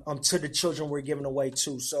 to the children we're giving away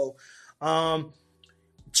to. So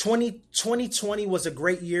 2020 was a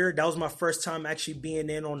great year. That was my first time actually being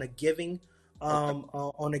in on a giving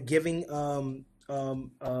on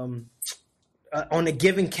a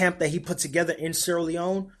giving camp that he put together in Sierra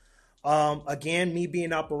Leone. Again, me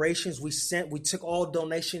being operations, we took all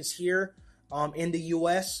donations here in the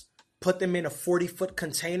U.S., put them in a 40-foot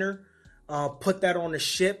container, put that on a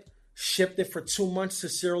ship, shipped it for 2 months to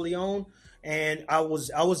Sierra Leone, and I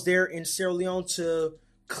was there in Sierra Leone to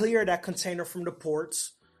clear that container from the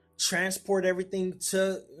ports, transport everything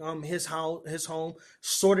to his home,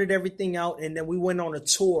 sorted everything out, and then we went on a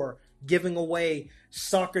tour giving away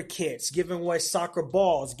soccer kits, giving away soccer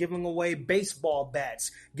balls, giving away baseball bats,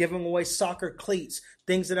 giving away soccer cleats,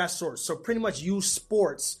 things of that sort. So pretty much use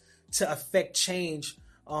sports to affect change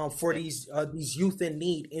for these youth in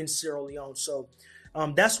need in Sierra Leone. So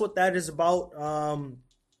that's what that is about. I'm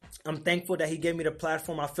thankful that he gave me the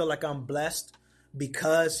platform. I feel like I'm blessed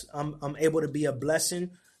because I'm able to be a blessing,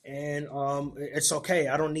 and it's okay.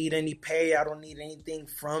 I don't need any pay. I don't need anything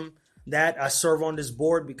from that. I serve on this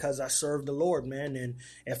board because I serve the Lord, man. And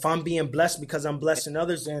if I'm being blessed because I'm blessing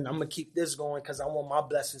others, then I'm going to keep this going because I want my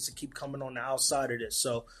blessings to keep coming on the outside of this.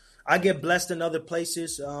 So I get blessed in other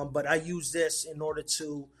places, but I use this in order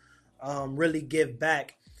to really give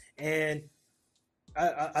back. And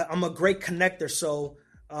I'm a great connector. So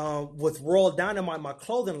with Royal Dynamite, my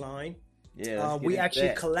clothing line, we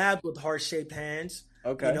actually collabed with Heart Shaped Hands.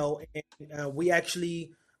 Okay. You know, and we actually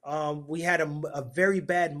we had a very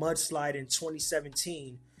bad mudslide in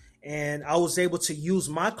 2017, and I was able to use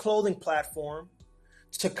my clothing platform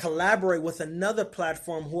to collaborate with another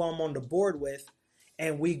platform who I'm on the board with,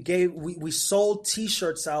 and we sold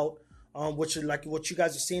T-shirts out, which are like what you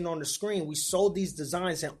guys are seeing on the screen. We sold these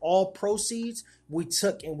designs, and all proceeds we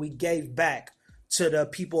took and we gave back to the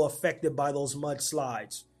people affected by those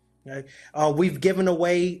mudslides. Okay? We've given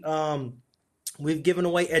away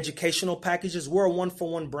educational packages. We're a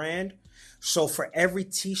 1-for-1 brand. So for every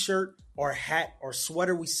T-shirt or hat or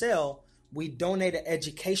sweater we sell, we donate an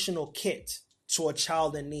educational kit to a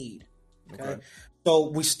child in need. Okay. So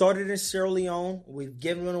we started in Sierra Leone. We've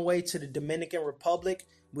given away to the Dominican Republic.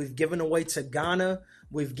 We've given away to Ghana.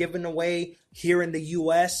 We've given away here in the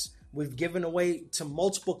U.S. We've given away to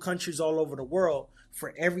multiple countries all over the world.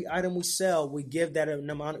 For every item we sell, we give that an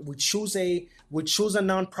amount. We choose a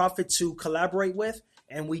nonprofit to collaborate with,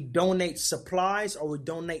 and we donate supplies or we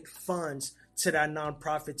donate funds to that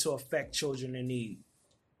nonprofit to affect children in need.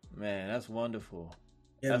 Man, that's wonderful.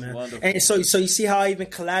 Yeah, that's wonderful. And so you see how I even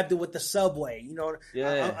collabed with the Subway. You know,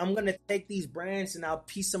 I'm gonna take these brands and I'll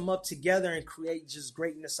piece them up together and create just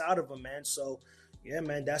greatness out of them, man. So yeah,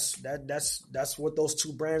 man, that's what those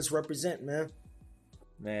two brands represent, man.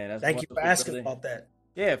 Man, that's thank you for asking about that.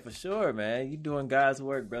 Yeah, for sure, man. You're doing God's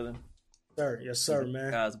work, brother. Sir, yes, sir,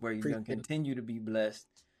 man. God's work. You're gonna continue to be blessed.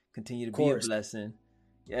 Continue to be a blessing.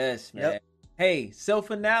 Yes, man. Yep. Hey,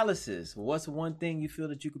 self-analysis. What's one thing you feel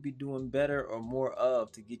that you could be doing better or more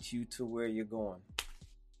of to get you to where you're going?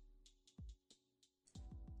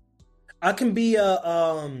 I can be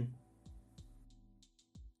I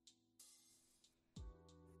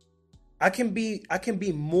can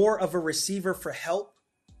be more of a receiver for help.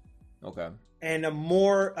 Okay. And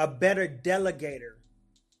a better delegator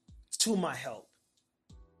to my help.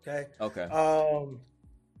 Okay. Okay.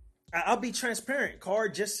 I'll be transparent,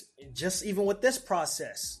 Card, just even with this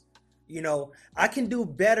process. You know, I can do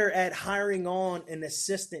better at hiring on an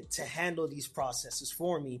assistant to handle these processes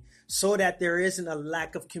for me so that there isn't a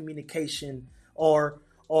lack of communication or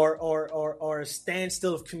a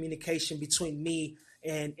standstill of communication between me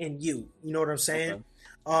and you. You know what I'm saying?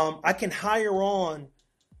 Okay. I can hire on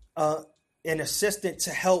an assistant to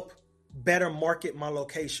help better market my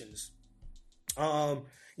locations.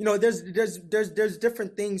 You know, there's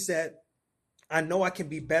different things that I know I can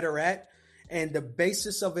be better at, and the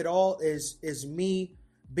basis of it all is me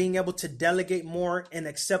being able to delegate more and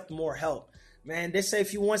accept more help. Man, they say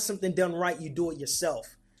if you want something done right, you do it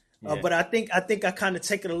yourself. Yeah. But I think I kind of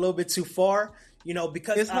take it a little bit too far, you know,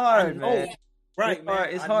 because it's hard, man. Right, it's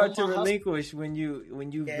hard, it's hard to relinquish when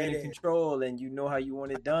you've been in control and you know how you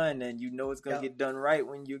want it done and you know it's gonna get done right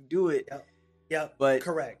when you do it. Yep. But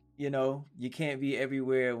correct. You know, you can't be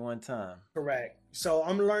everywhere at one time. Correct. So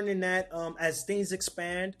I'm learning that as things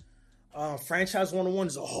expand. Franchise 101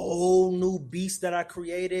 is a whole new beast that I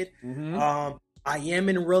created. Mm-hmm. I am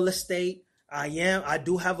in real estate. I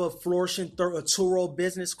do have a flourishing two-row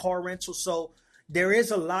business, car rental. So there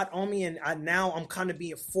is a lot on me, and now I'm kind of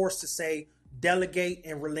being forced to say, delegate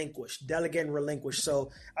and relinquish.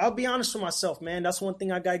 So I'll be honest with myself, man. That's one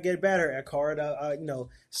thing I got to get better at, Card.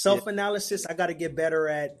 Self-analysis, I got to get better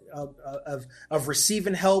at of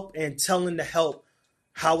receiving help and telling the help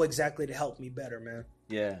how exactly to help me better, man.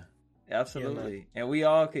 Yeah, absolutely. And we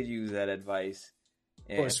all could use that advice.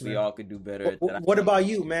 And of course, we all could do better at that. What about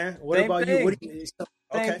you, man? What about you? What do you,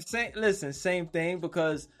 okay. Same thing,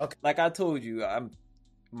 because like I told you,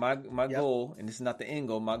 my goal, and this is not the end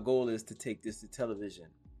goal, my goal is to take this to television.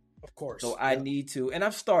 Of course. So I need to, and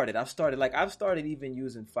I've started even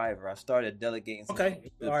using Fiverr. I started delegating.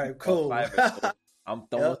 Okay. All right, cool. Fiverr, so I'm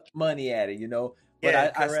throwing money at it, but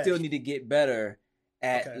I still need to get better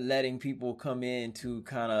at letting people come in to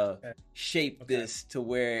kind of shape this to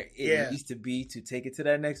where it needs to be to take it to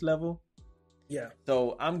that next level. Yeah.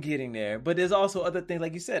 So I'm getting there. But there's also other things,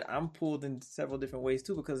 like you said, I'm pulled in several different ways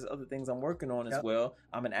too, because there's other things I'm working on as well.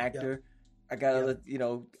 I'm an actor. I got other,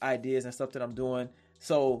 ideas and stuff that I'm doing.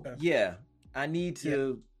 So I need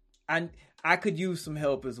to, I could use some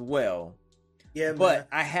help as well. Yeah, but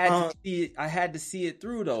I had to see it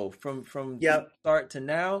through though, from start to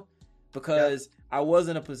now, because I was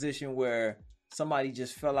in a position where somebody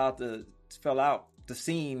just fell out the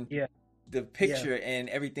scene, the picture, and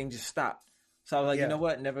everything just stopped. So I was like, you know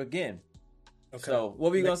what? Never again. Okay. So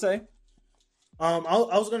what were you gonna say? I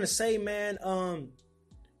was gonna say, man. I'm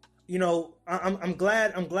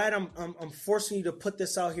glad I'm forcing you to put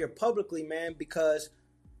this out here publicly, man, because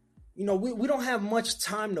we don't have much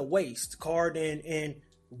time to waste, Card, and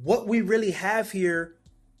what we really have here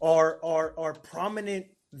are prominent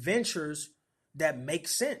ventures that make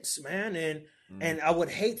sense, man. And I would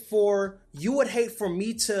hate for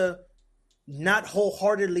me to not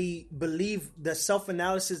wholeheartedly believe the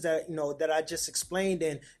self-analysis that that I just explained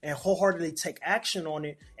and wholeheartedly take action on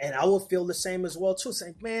it. And I will feel the same as well too,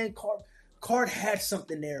 saying, man, Card had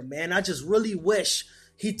something there, man. I just really wish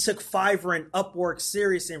he took Fiverr and Upwork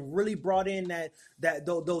serious and really brought in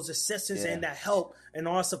those assistants and that help and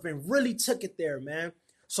all that stuff and really took it there, man.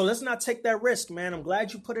 So let's not take that risk, man. I'm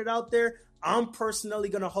glad you put it out there. I'm personally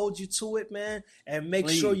going to hold you to it, man, and make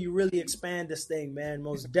sure you really expand this thing, man,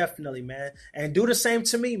 most definitely, man. And do the same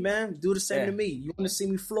to me, man. Do the same to me. You want to see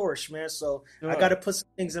me flourish, man, so I got to put some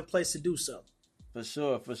things in place to do so. For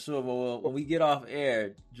sure. Well, when we get off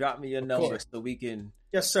air, drop me your number so we can...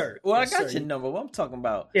 Yes, sir. Well, I got your number. What I'm talking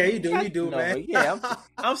about? Yeah, you do, man. Yeah,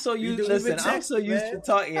 I'm so used. Listen, I'm so used to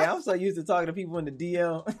talking. Yeah, I'm so used to talking to people in the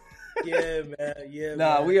DM. Yeah, man. Yeah.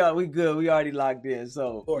 Nah, we good. We already locked in.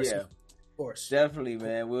 So of course. Definitely,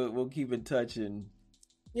 man. We'll keep in touch and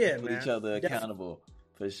put each other accountable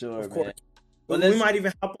for sure, of course. man. Well, we might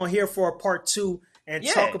even hop on here for a part 2 and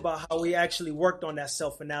talk about how we actually worked on that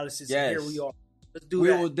self-analysis. Yes. And here we are. Let's do we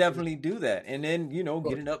that. will definitely do that, and then get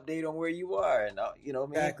an update on where you are, and how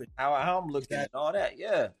I'm looking and all that.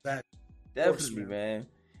 Yeah, definitely, man.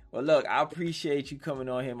 Well, look, I appreciate you coming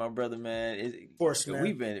on here, my brother, man. Of course, man.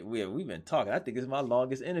 We've been talking. I think it's my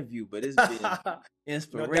longest interview, but it's been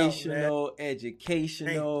inspirational, no doubt,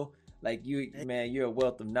 educational. Like you, man, you're a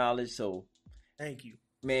wealth of knowledge. So, thank you,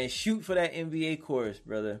 man. Shoot for that MBA course,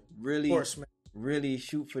 brother. Really, of course, man. Really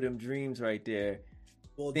shoot for them dreams right there.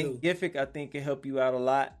 Thinkific, I think, can help you out a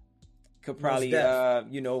lot. Could probably,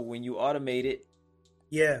 when you automate it,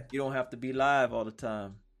 you don't have to be live all the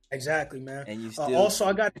time. Exactly, man. And you still also,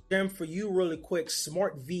 I got a gem for you really quick.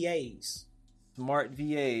 Smart VAs. Yep.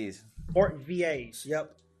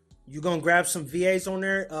 You're gonna grab some VAs on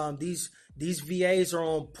there. These VAs are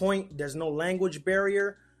on point. There's no language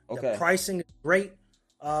barrier. Okay. The pricing is great.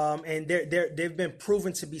 And they've been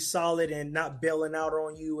proven to be solid and not bailing out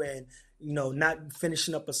on you and not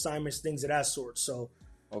finishing up assignments, things of that sort. So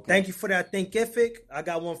thank you for that, Thinkific. I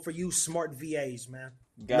got one for you, Smart VAs, man.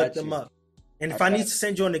 Look them up. And if I need to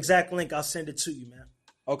send you an exact link, I'll send it to you, man.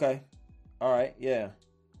 Okay. All right. Yeah.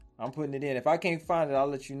 I'm putting it in. If I can't find it, I'll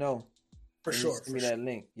let you know. For sure. Send me that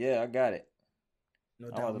link. Yeah, I got it.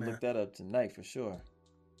 No doubt, I'm going to look that up tonight for sure.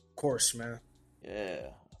 Of course, man. Yeah.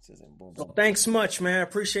 So thanks much, man. I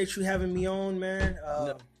appreciate you having me on, man.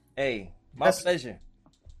 Hey, my pleasure.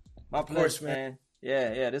 My pleasure, course, man.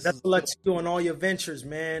 Yeah. Best of luck to you on all your ventures,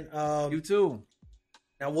 man. You too.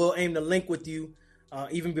 Now we'll aim to link with you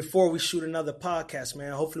even before we shoot another podcast,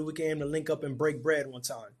 man. Hopefully we can aim to link up and break bread one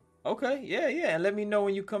time. Okay. Yeah. And let me know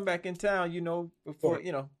when you come back in town. Before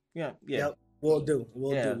Yeah. Yep. We'll do.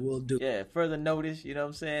 We'll do. Yeah. Further notice. You know what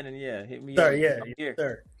I'm saying? And hit me up. I'm here.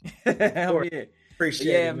 Sir. I'm here.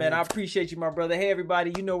 Appreciate it, man. I appreciate you, my brother. Hey,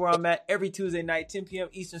 everybody. You know where I'm at every Tuesday night, 10 p.m.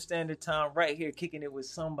 Eastern Standard Time, right here, kicking it with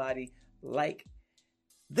somebody like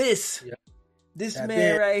this. Yep. This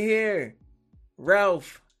man right here,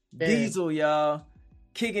 Ralph Diesel, y'all.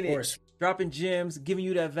 Kicking it dropping gems, giving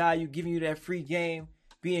you that value, giving you that free game,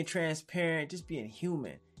 being transparent, just being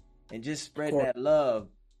human, and just spreading that love.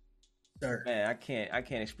 Sir. Man, I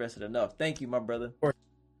can't express it enough. Thank you, my brother.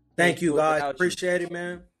 Thank you, guys. Appreciate it,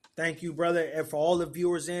 man. Thank you, brother. And for all the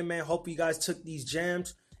viewers in, man, hope you guys took these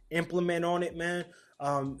gems, implement on it, man.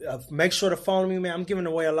 Make sure to follow me, man. I'm giving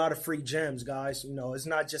away a lot of free gems, guys. You know, it's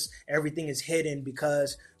not just everything is hidden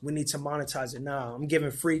because we need to monetize it now. I'm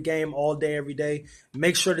giving free game all day, every day.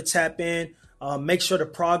 Make sure to tap in. Make sure to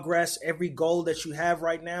progress. Every goal that you have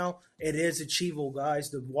right now, it is achievable, guys.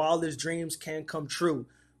 The wildest dreams can come true.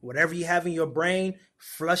 Whatever you have in your brain,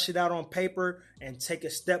 flush it out on paper and take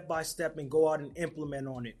it step by step and go out and implement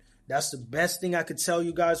on it. That's the best thing I could tell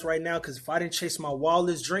you guys right now, because if I didn't chase my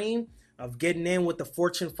wildest dream of getting in with the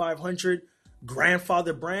Fortune 500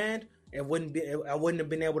 grandfather brand, I wouldn't have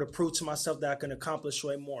been able to prove to myself that I can accomplish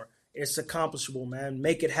way more. It's accomplishable, man.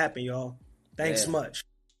 Make it happen, y'all. Thanks much.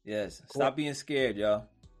 Yes. Cool. Stop being scared, y'all.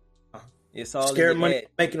 It's all scared in your money, head.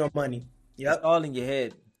 Making no money. Yep. It's all in your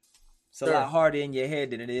head. It's a lot harder in your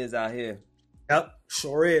head than it is out here. Yep,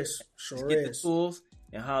 sure is. Just get the tools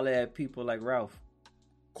and holler at people like Ralph.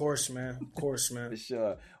 Of course, man. Of course, man. For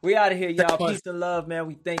sure. We out of here, y'all. Peace and love, man.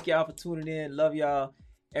 We thank y'all for tuning in. Love y'all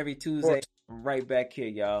every Tuesday. I'm right back here,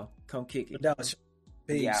 y'all. Come kick it.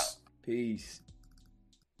 Peace. Peace.